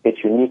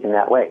it's unique in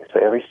that way. So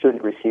every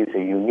student receives a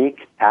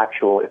unique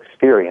actual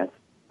experience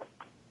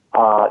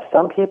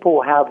Some people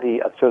will have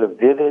the sort of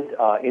vivid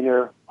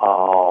inner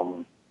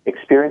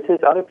experiences.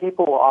 Other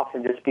people will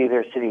often just be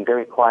there sitting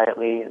very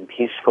quietly and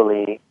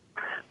peacefully.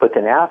 But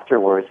then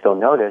afterwards, they'll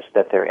notice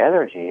that their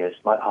energy is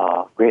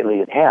greatly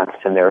enhanced,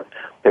 and their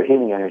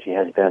healing energy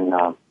has been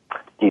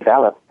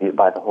developed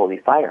by the holy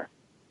fire.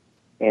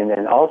 And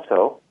then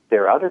also,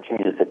 there are other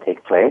changes that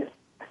take place.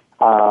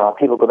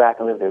 People go back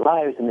and live their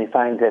lives, and they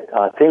find that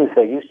things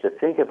they used to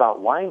think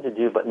about wanting to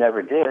do but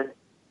never did,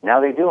 now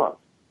they do them.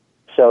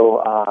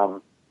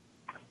 So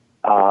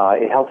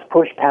it helps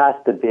push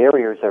past the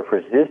barriers of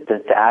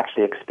resistance to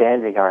actually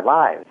expanding our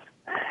lives.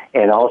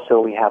 And also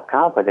we have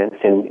confidence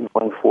in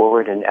going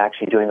forward and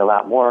actually doing a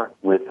lot more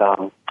with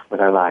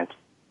our lives.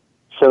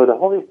 So the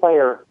holy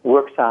fire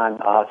works on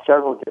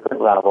several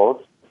different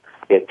levels.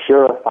 It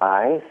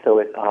purifies, so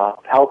it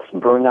helps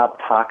burn up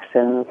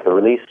toxins or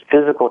release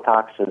physical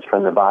toxins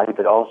from the body,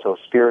 but also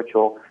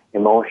spiritual,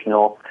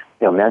 emotional,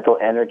 mental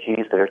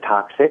energies that are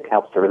toxic,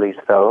 helps to release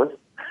those.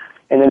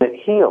 And then it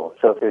heals.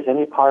 So if there's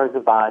any part of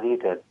the body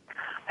that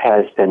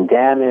has been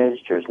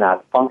damaged or is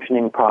not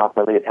functioning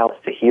properly, it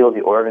helps to heal the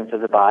organs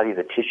of the body,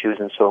 the tissues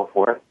and so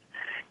forth,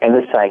 and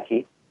the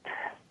psyche.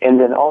 And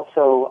then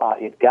also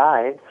it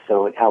guides,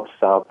 so it helps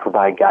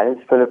provide guidance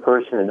for the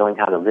person in knowing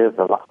how to live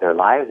their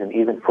lives, and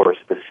even for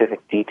specific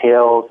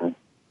details and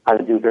how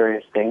to do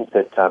various things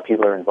that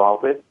people are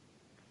involved with.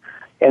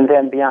 And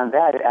then beyond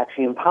that, it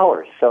actually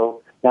empowers.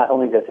 So not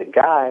only does it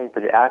guide,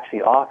 but it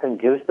actually often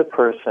gives the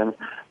person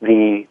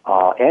the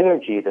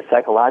energy, the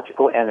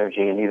psychological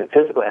energy, and even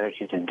physical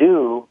energy to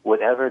do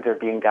whatever they're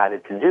being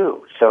guided to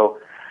do. So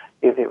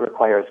if it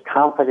requires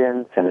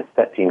confidence and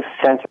it's being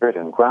centered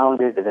and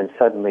grounded, and then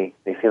suddenly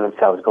they feel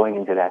themselves going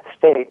into that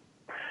state,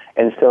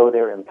 and so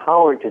they're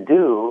empowered to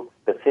do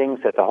the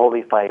things that the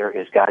holy fire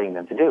is guiding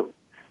them to do.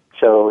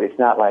 So it's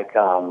not like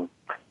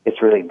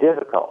it's really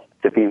difficult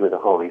to be with the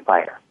holy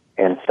fire.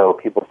 And so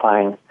people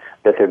find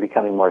that they're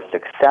becoming more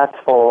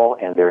successful,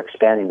 and they're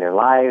expanding their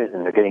lives,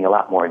 and they're getting a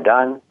lot more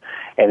done,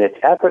 and it's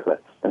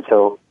effortless. And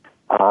so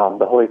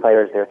the holy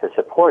fire is there to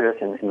support us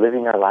in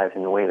living our lives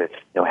in a way that's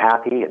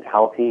happy and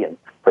healthy and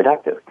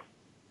productive.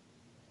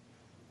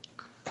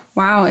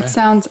 Wow, it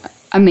sounds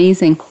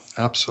amazing.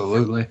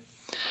 Absolutely.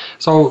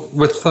 So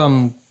with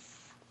I'm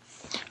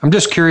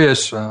just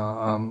curious,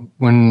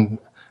 when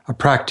a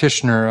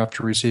practitioner,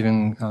 after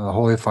receiving the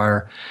holy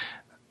fire,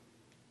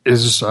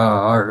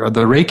 are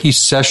the Reiki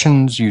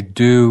sessions you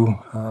do,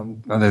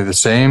 are they the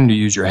same? Do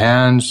you use your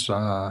hands?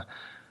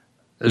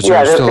 Is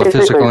there still a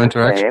physical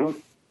interaction?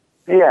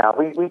 Yeah,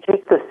 we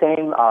teach the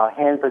same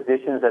hand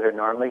positions that are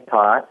normally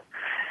taught.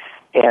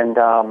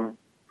 And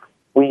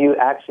we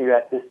actually,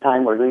 at this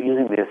time, we're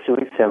using the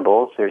Usui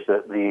symbols. There's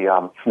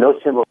the no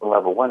symbol in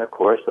level 1, of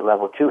course, but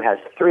level 2 has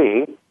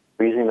 3.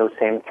 We're using those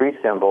same 3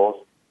 symbols.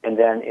 And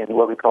then in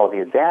what we call the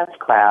advanced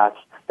class,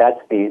 that's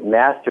the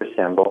master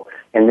symbol.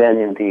 And then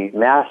in the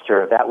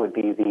master, that would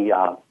be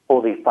the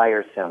holy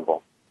fire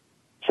symbol.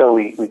 So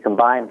we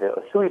combine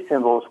the Usui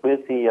symbols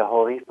with the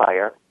holy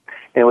fire.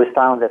 And it was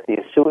found that the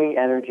Usui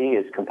energy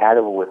is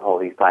compatible with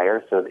holy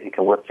fire, so that it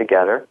can work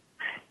together.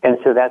 And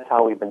so that's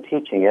how we've been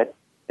teaching it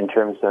in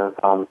terms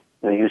of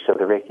the use of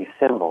the Reiki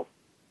symbol.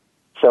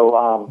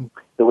 So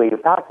the way you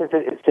practice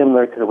it is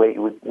similar to the way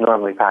you would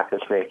normally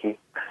practice Reiki.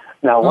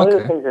 Now, one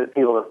of the things that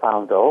people have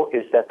found, though,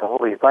 is that the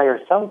holy fire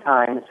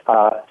sometimes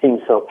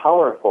seems so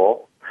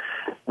powerful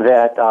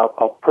that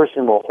a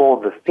person will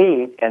hold the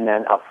feet, and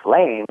then a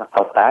flame,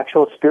 an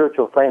actual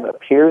spiritual flame,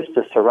 appears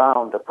to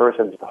surround the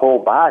person's whole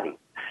body.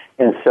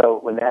 And so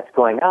when that's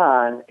going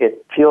on,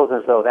 it feels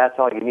as though that's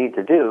all you need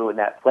to do, and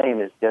that flame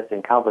is just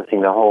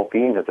encompassing the whole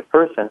being of the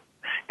person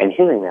and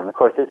healing them. Of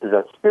course, this is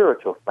a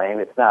spiritual flame.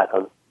 It's not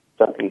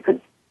something you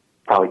could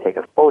probably take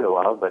a photo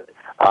of, but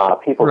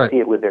people see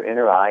it with their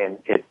inner eye, and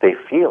they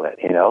feel it,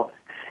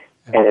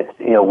 And it's,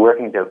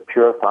 working to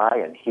purify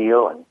and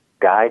heal and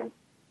guide,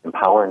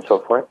 empower, and so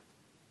forth.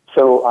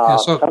 So,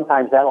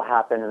 sometimes that'll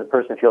happen, and the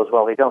person feels,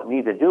 well, they don't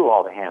need to do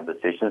all the hand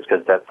positions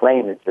because that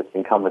flame is just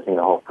encompassing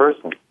the whole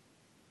person.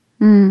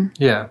 Mm.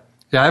 Yeah,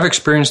 I've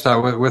experienced that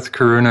with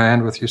Karuna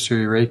and with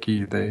Usui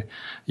Reiki.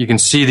 You can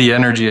see the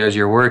energy as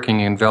you're working,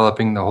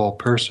 enveloping the whole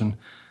person.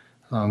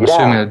 I'm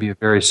assuming it'd be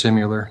very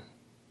similar.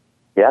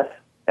 Yes,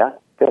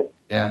 good.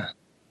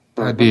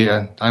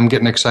 Yeah, I'm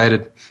getting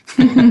excited.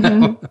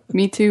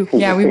 Me too.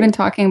 Yeah, we've been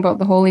talking about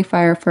the holy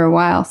fire for a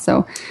while,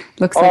 so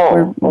it looks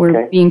like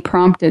we're being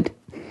prompted.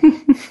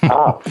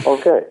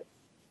 Okay.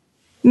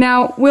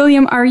 Now,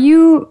 William,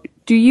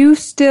 do you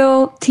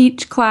still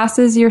teach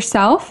classes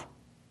yourself?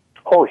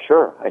 Oh,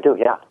 sure, I do,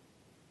 yeah.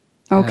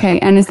 Okay,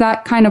 and is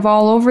that kind of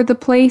all over the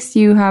place?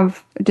 You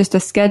have just a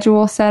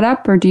schedule set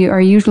up, or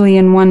are you usually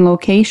in one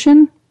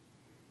location?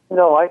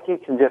 No, I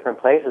teach in different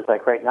places.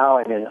 Like right now,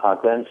 I'm in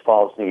Glens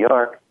Falls, New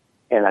York,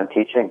 and I'm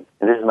teaching.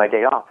 And this is my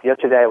day off.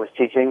 Yesterday I was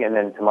teaching, and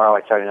then tomorrow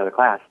I start another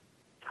class.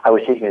 I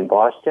was teaching in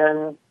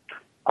Boston.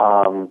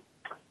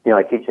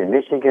 I teach in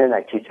Michigan.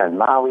 I teach on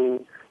Maui.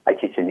 I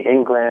teach in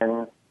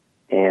England.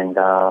 And,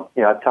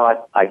 I've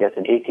taught, I guess,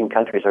 in 18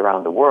 countries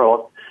around the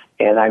world.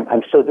 And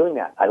I'm still doing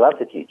that. I love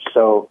to teach.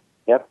 So,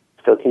 Yep,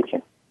 still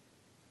teaching.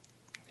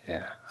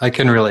 Yeah, I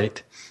can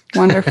relate.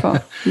 Wonderful.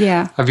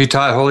 Yeah. Have you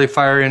taught Holy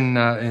Fire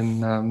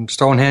in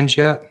Stonehenge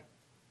yet?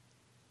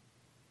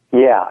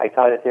 Yeah, I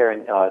taught it there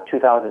in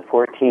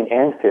 2014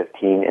 and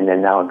 15, and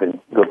then now I'm going to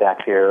go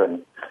back there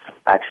and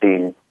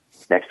actually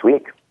next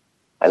week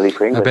I leave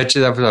for England. I bet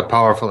you that was a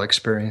powerful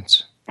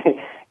experience.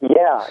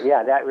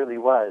 Yeah, that really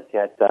was.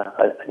 Yet,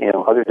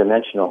 other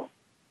dimensional.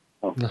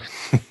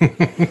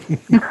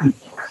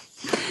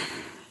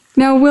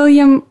 Now,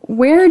 William,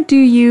 where do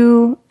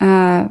you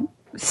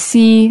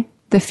see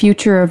the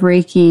future of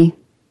Reiki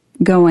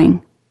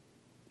going?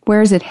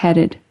 Where is it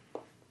headed?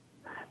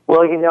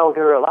 Well,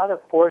 there are a lot of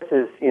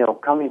forces,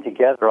 coming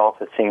together all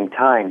at the same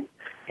time.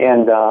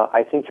 And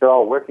I think they're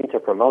all working to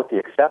promote the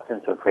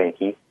acceptance of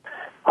Reiki.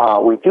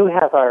 We do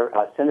have our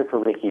Center for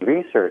Reiki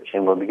Research,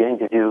 and we're beginning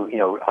to do,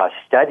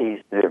 studies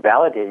that are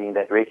validating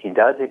that Reiki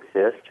does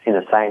exist in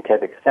a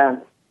scientific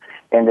sense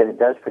and that it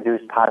does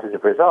produce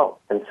positive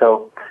results. And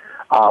so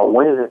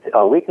one of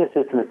the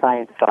weaknesses in the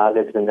science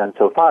that's been done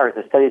so far is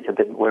the studies have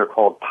been what are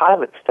called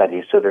pilot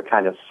studies, so they're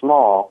kind of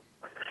small.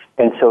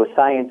 And so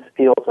science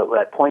feels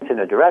that points in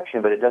a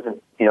direction, but it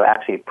doesn't,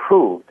 actually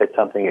prove that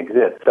something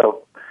exists.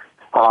 So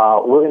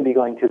we're going to be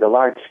going to the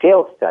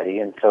large-scale study,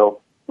 and so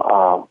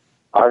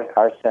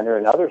our center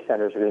and other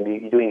centers are going to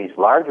be doing these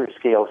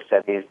larger-scale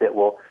studies that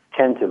will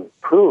tend to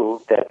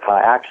prove that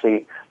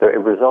actually the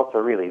results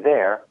are really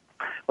there.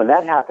 When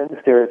that happens,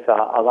 there's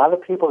a lot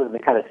of people that have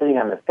been kind of sitting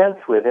on the fence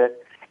with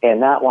it and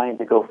not wanting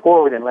to go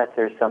forward unless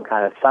there's some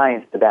kind of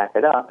science to back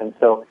it up. And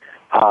so,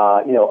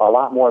 a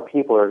lot more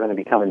people are going to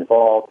become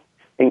involved,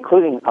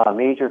 including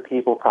major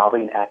people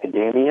probably in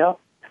academia.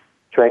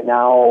 Right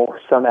now,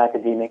 some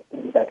academics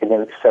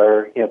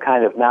are,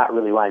 kind of not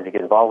really wanting to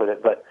get involved with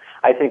it. But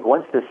I think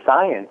once the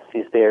science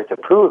is there to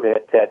prove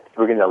it, that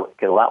we're going to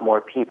get a lot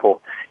more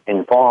people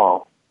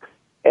involved.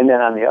 And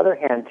then on the other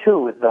hand, too,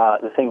 with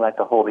the thing like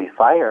the Holy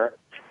Fire,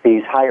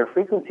 these higher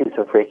frequencies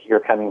of Reiki are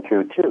coming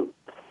through, too.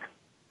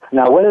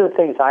 Now, one of the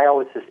things I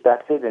always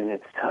suspected, and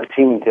it's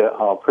seeming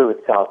to prove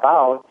itself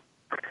out,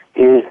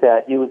 is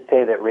that you would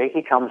say that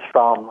Reiki comes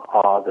from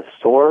the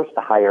source,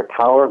 the higher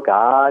power,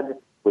 God,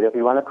 whatever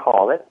you want to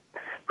call it,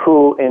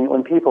 and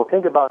when people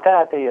think about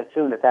that, they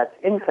assume that that's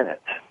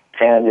infinite.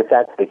 And if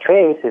that's the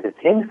case, if it's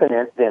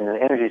infinite, then the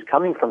energy is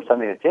coming from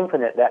something that's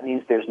infinite, that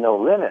means there's no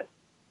limit.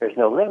 There's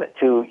no limit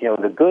to,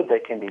 the good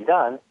that can be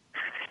done.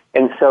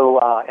 And so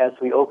as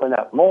we open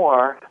up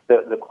more,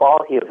 the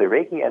quality of the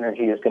Reiki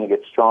energy is going to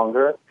get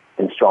stronger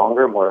and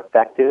stronger, more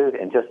effective,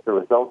 and just the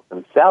results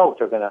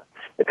themselves are going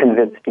to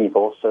convince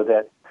people so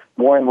that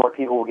more and more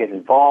people will get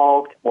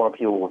involved, more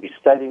people will be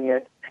studying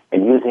it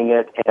and using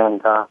it,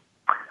 and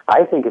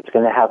I think it's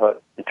going to have a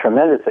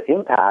tremendous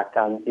impact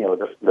on,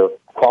 the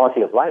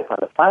quality of life on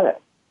the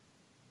planet.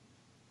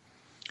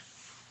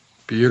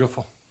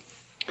 Beautiful.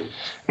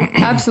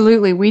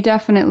 Absolutely. We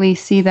definitely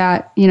see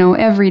that,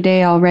 every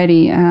day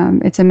already.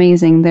 It's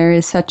amazing. There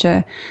is such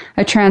a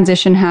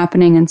transition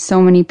happening, and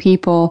so many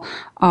people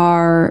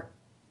are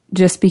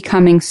just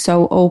becoming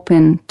so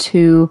open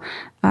to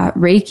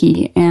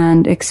Reiki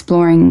and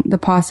exploring the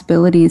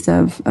possibilities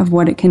of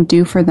what it can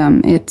do for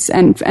them.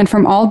 And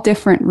from all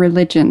different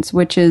religions,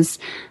 which is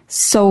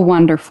so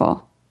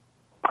wonderful.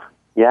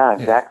 Yeah,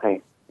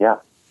 exactly. Yeah.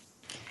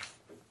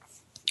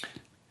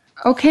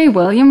 Okay,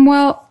 William.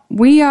 Well,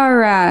 we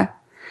are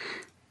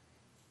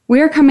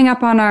coming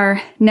up on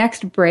our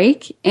next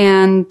break,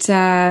 and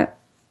I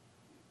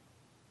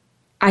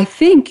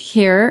think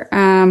here,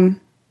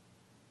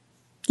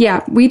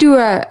 we do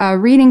a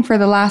reading for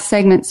the last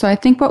segment. So I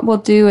think what we'll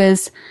do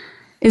is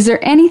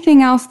there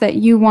anything else that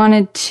you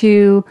wanted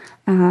to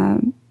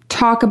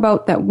talk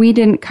about that we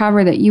didn't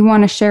cover that you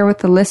want to share with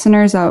the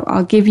listeners?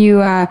 I'll give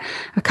you a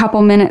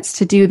couple minutes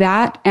to do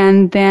that,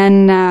 and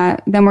then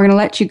we're going to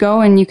let you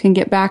go, and you can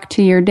get back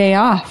to your day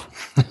off.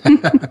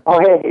 Oh,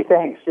 hey,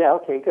 thanks. Yeah,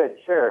 okay, good,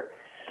 sure.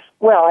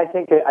 Well, I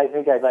think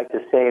I'd like to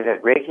say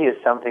that Reiki is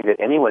something that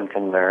anyone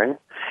can learn,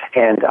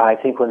 and I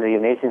think one of the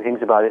amazing things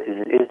about it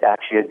is it is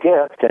actually a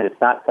gift, and it's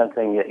not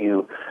something that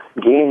you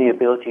gain the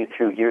ability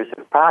through years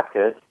of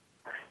practice.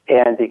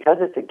 And because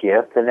it's a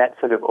gift, then that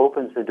sort of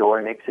opens the door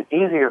and makes it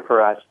easier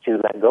for us to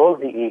let go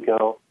of the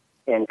ego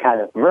and kind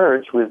of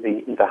merge with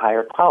the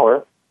higher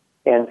power.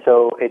 And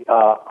so it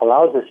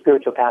allows the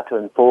spiritual path to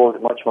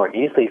unfold much more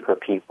easily for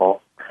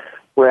people.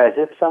 Whereas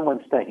if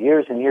someone spent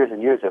years and years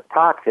and years of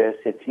practice,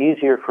 it's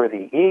easier for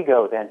the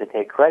ego then to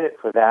take credit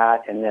for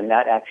that, and then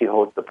that actually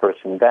holds the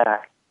person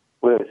back.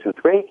 Whereas with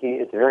Reiki,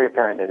 it's very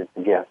apparent that it's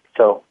a gift.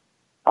 So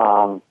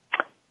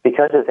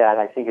because of that,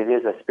 I think it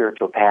is a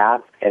spiritual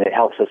path, and it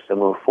helps us to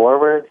move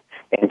forward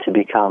and to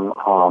become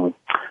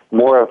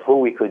more of who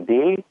we could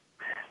be.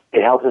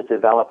 It helps us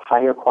develop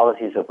higher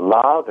qualities of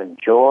love and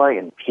joy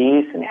and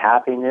peace and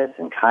happiness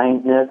and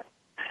kindness.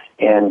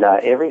 And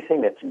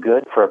everything that's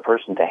good for a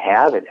person to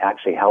have, it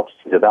actually helps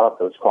to develop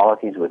those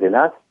qualities within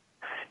us.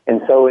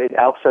 And so it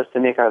helps us to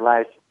make our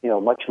lives,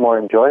 much more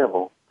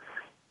enjoyable.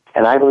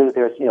 And I believe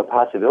there's,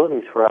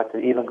 possibilities for us to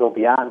even go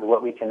beyond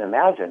what we can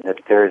imagine, that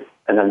there's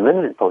an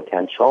unlimited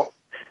potential,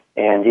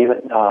 And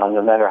even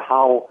no matter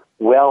how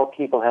well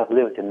people have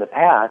lived in the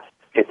past,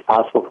 it's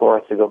possible for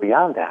us to go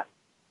beyond that.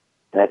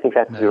 And I think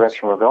that's the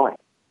direction we're going.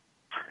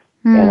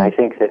 And I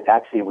think that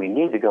actually we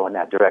need to go in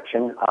that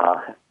direction,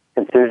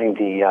 considering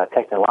the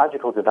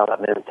technological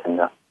developments and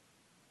the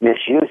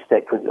misuse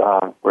that could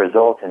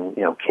result in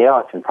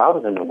chaos and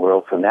problems in the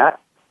world from that.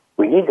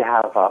 We need to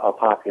have a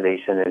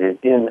population that is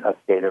in a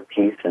state of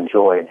peace and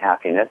joy and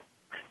happiness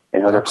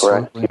in order for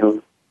us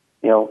to,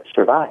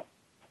 survive.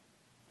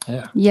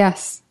 Yeah.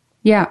 Yes.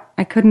 Yeah,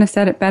 I couldn't have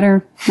said it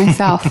better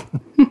myself.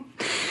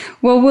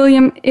 Well,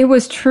 William, it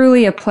was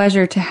truly a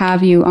pleasure to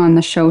have you on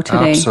the show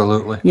today.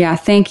 Absolutely. Yeah,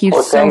 thank you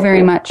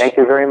very much. Thank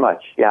you very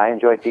much. Yeah, I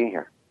enjoyed being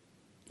here.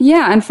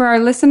 Yeah, and for our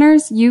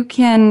listeners, you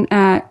can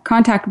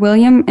contact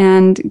William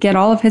and get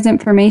all of his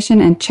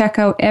information and check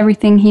out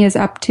everything he is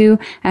up to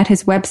at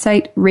his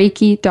website,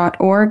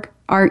 reiki.org,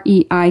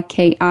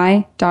 reiki.org.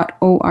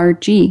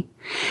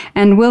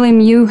 And William,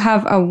 you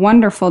have a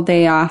wonderful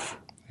day off.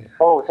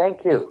 Oh,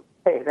 thank you.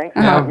 Hey, thank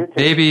you.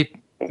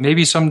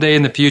 Maybe someday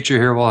in the future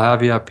here we'll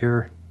have you up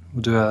here.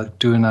 We'll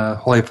doing a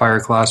Holy Fire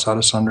class out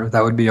of Sundra.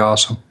 That would be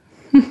awesome.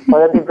 Well,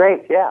 that'd be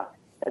great. Yeah,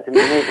 that'd be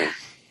amazing.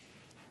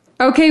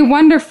 Okay,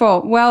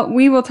 wonderful. Well,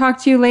 we will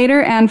talk to you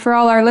later. And for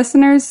all our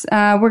listeners,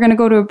 we're going to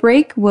go to a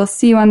break. We'll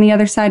see you on the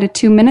other side of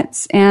 2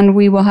 minutes, and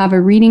we will have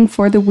a reading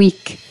for the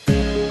week.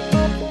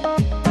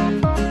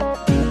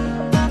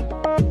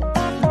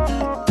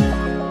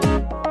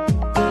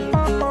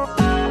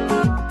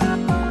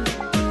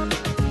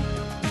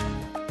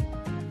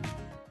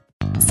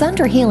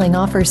 Sundra Healing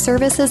offers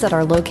services at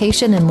our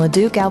location in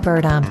Leduc,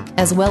 Alberta,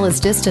 as well as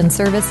distance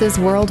services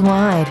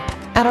worldwide.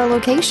 At our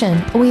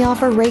location, we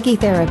offer Reiki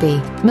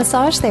therapy,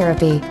 massage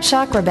therapy,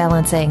 chakra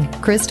balancing,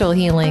 crystal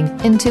healing,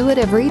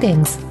 intuitive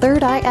readings,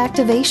 third eye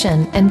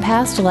activation, and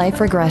past life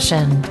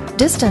regression.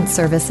 Distance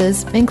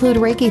services include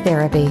Reiki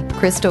therapy,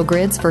 crystal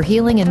grids for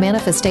healing and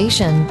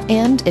manifestation,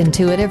 and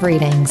intuitive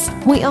readings.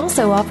 We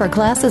also offer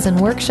classes and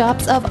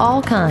workshops of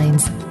all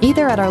kinds,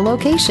 either at our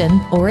location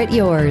or at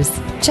yours.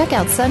 Check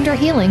out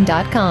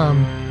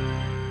sundrahealing.com.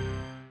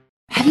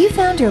 Have you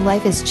found your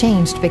life has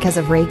changed because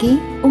of Reiki?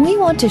 We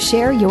want to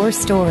share your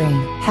story.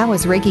 How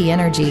has Reiki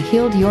energy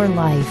healed your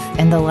life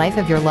and the life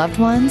of your loved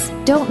ones?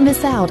 Don't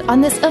miss out on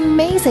this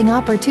amazing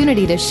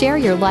opportunity to share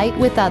your light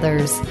with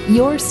others.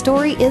 Your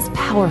story is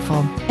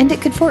powerful, and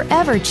it could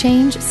forever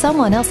change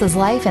someone else's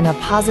life in a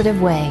positive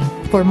way.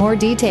 For more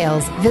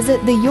details,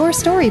 visit the Your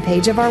Story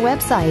page of our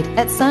website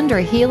at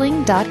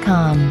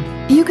sundrahealing.com.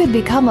 You could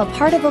become a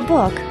part of a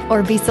book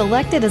or be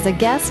selected as a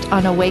guest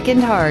on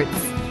Awakened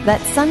Hearts.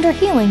 That's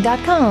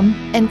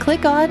sundrahealing.com and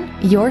click on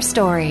Your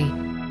Story.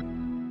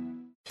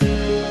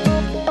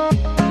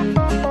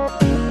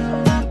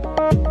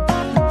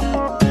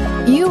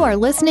 You are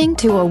listening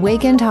to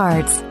Awakened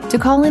Hearts. To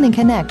call in and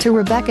connect to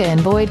Rebecca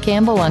and Boyd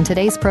Campbell on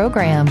today's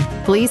program,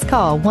 please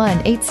call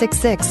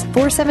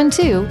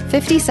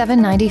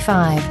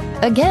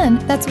 1-866-472-5795. Again,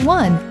 that's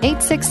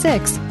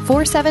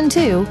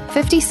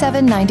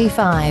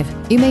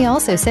 1-866-472-5795. You may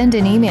also send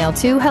an email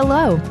to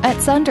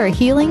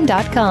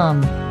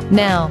hello@sundrahealing.com.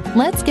 Now,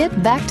 let's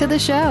get back to the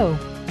show.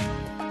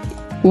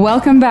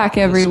 Welcome back,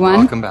 everyone.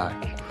 Welcome back.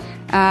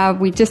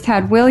 We just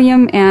had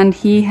William, and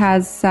he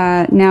has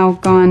now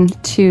gone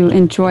to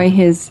enjoy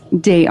his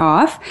day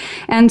off.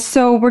 And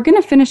so we're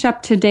going to finish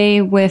up today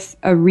with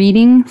a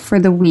reading for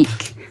the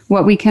week,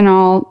 what we can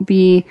all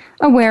be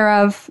aware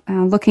of,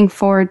 looking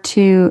forward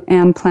to,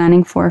 and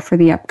planning for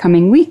the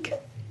upcoming week.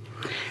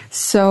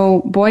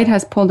 So Boyd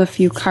has pulled a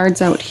few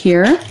cards out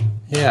here.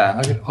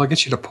 Yeah, I'll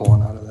get you to pull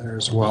one out of there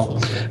as well.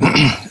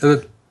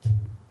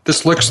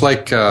 This looks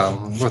like,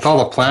 with all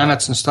the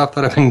planets and stuff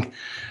that have been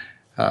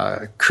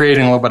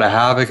creating a little bit of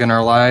havoc in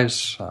our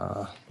lives,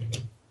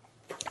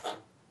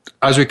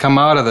 as we come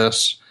out of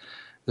this,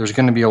 there's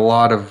going to be a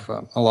lot of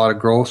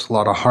growth, a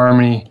lot of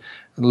harmony,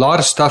 a lot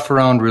of stuff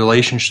around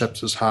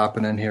relationships is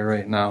happening here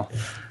right now.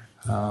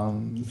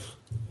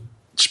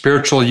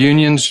 Spiritual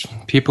unions,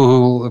 people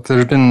who, if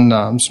there's been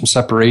some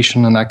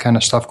separation and that kind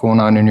of stuff going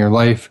on in your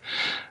life,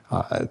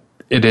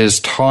 it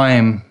is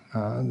time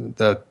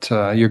that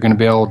you're going to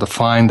be able to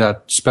find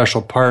that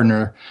special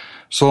partner,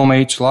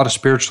 soulmates. A lot of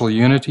spiritual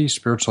unity,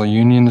 spiritual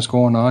union is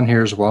going on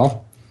here as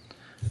well.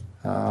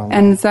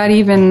 And is that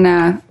even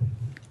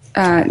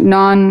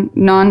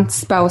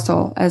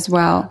non-spousal as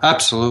well?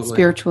 Absolutely.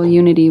 Spiritual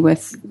unity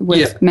with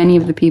many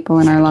of the people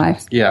in our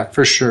lives. Yeah,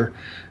 for sure.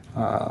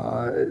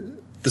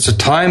 It's a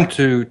time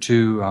to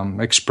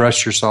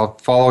express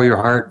yourself, follow your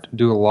heart,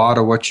 do a lot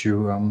of what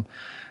you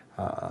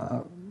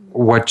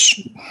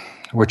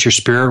what your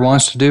spirit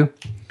wants to do.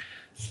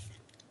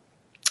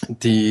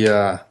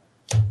 The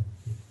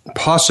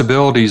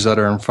possibilities that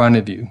are in front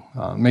of you.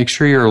 Make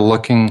sure you're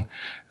looking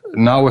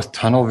not with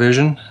tunnel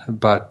vision,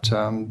 but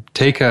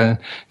take an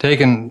I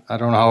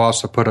don't know how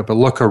else to put it, but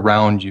look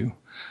around you.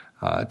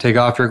 Take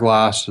off your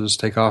glasses,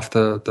 take off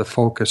the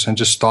focus, and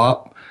just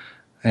stop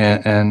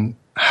and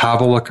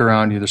have a look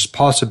around you. There's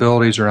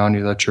possibilities around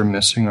you that you're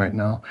missing right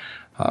now.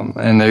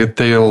 and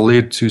they'll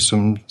lead to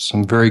some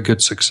very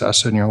good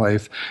success in your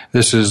life.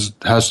 This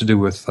has to do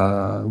with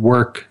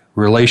work,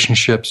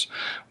 relationships,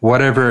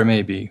 whatever it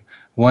may be.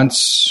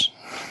 Once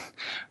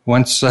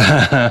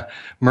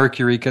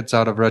Mercury gets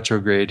out of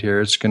retrograde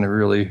here, it's going to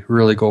really,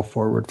 really go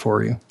forward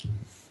for you.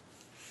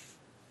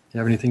 Do you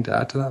have anything to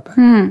add to that,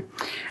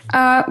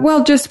 Beck?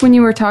 Well, just when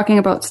you were talking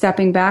about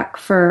stepping back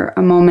for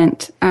a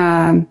moment,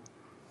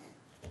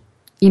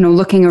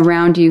 looking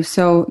around you.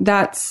 So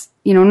that's,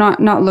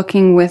 not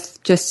looking with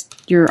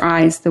just your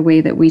eyes the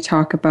way that we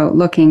talk about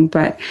looking,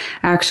 but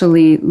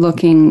actually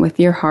looking with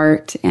your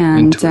heart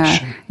and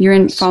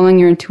following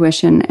your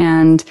intuition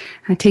and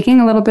taking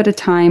a little bit of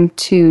time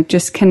to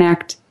just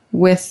connect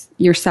with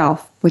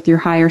yourself, with your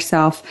higher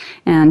self,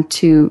 and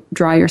to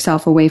draw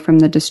yourself away from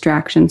the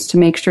distractions to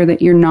make sure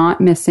that you're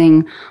not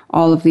missing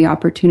all of the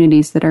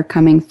opportunities that are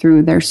coming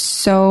through. There's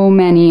so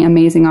many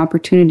amazing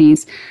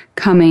opportunities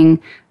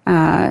coming,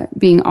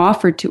 being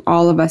offered to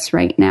all of us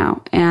right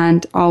now.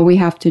 And all we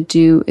have to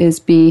do is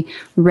be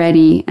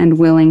ready and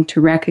willing to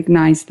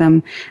recognize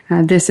them.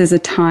 This is a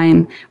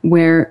time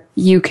where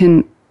you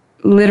can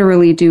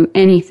literally do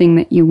anything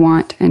that you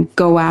want and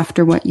go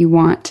after what you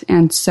want.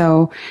 And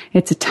so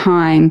it's a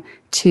time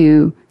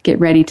to get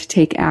ready to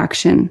take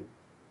action.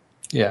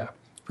 Yeah,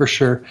 for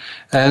sure.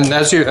 And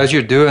as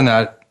you're doing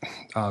that,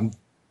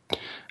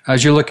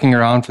 as you're looking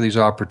around for these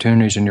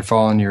opportunities and you're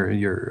following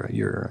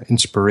your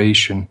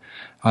inspiration,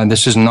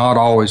 this is not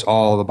always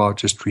all about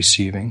just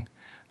receiving.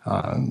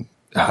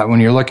 When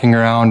you're looking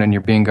around and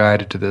you're being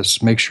guided to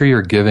this, make sure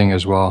you're giving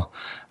as well.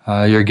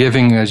 As you're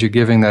giving,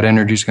 that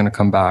energy is going to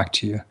come back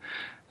to you.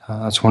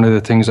 That's one of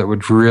the things that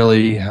would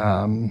really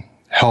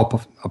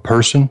help a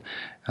person.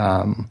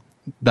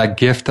 That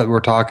gift that we're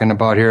talking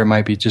about here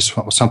might be just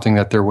something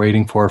that they're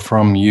waiting for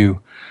from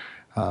you.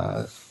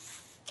 The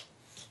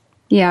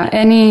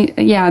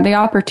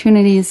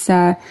opportunities.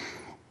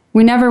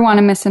 We never want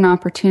to miss an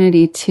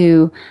opportunity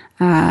to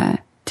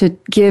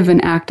give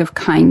an act of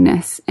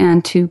kindness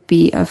and to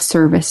be of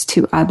service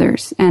to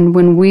others. And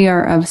when we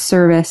are of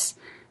service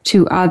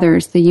to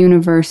others, the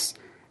universe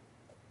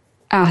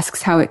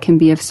asks how it can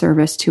be of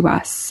service to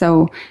us.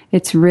 So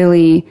it's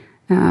really,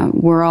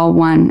 we're all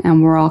one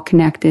and we're all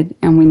connected,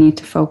 and we need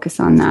to focus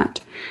on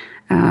that.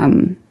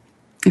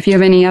 If you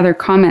have any other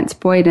comments,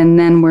 Boyd, and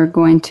then we're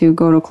going to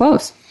go to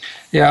close.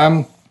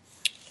 Yeah,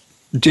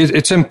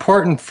 it's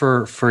important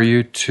for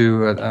you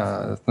to,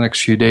 the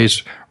next few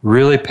days,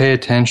 really pay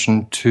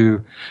attention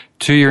to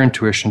your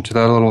intuition, to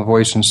that little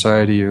voice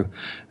inside of you.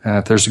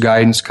 If there's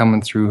guidance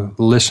coming through,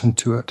 listen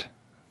to it.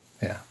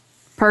 Yeah.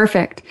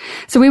 Perfect.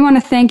 So we want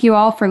to thank you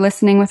all for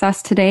listening with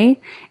us today,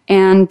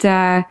 and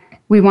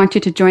we want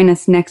you to join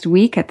us next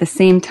week at the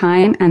same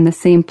time and the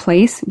same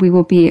place. We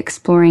will be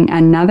exploring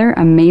another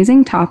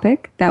amazing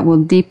topic that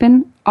will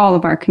deepen all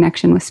of our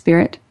connection with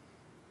spirit.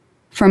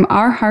 From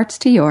our hearts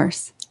to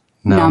yours,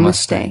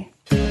 Namaste.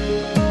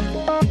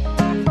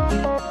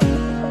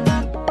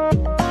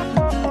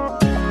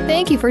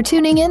 Thank you for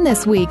tuning in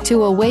this week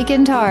to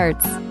Awakened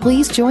Hearts.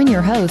 Please join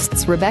your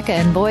hosts, Rebecca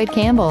and Boyd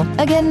Campbell,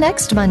 again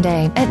next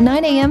Monday at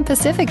 9 a.m.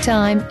 Pacific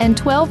Time and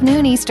 12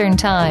 noon Eastern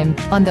Time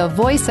on the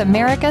Voice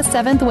America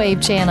 7th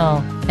Wave channel.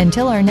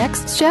 Until our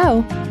next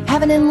show,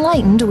 have an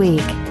enlightened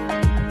week.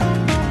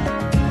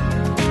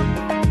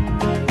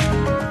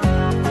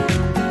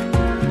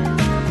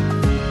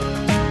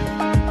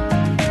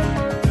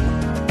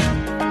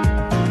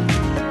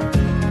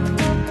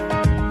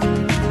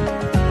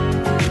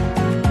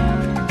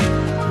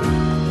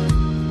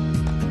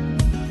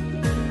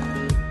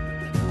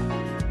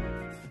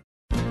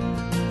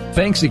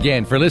 Thanks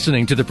again for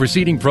listening to the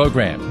preceding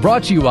program,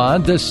 brought to you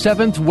on the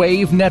 7th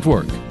Wave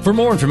Network. For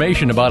more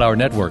information about our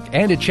network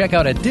and to check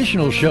out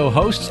additional show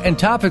hosts and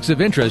topics of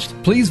interest,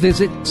 please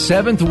visit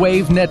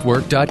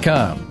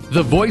 7thwavenetwork.com.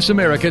 The Voice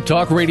America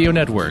Talk Radio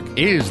Network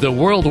is the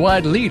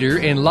worldwide leader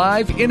in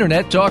live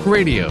Internet talk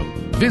radio.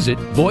 Visit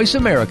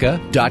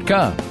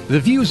voiceamerica.com. The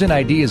views and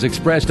ideas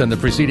expressed on the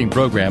preceding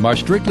program are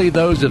strictly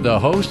those of the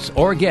hosts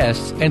or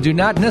guests and do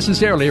not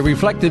necessarily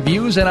reflect the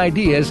views and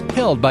ideas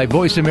held by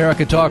Voice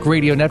America Talk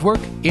Radio Network,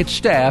 its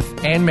staff,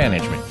 and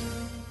management.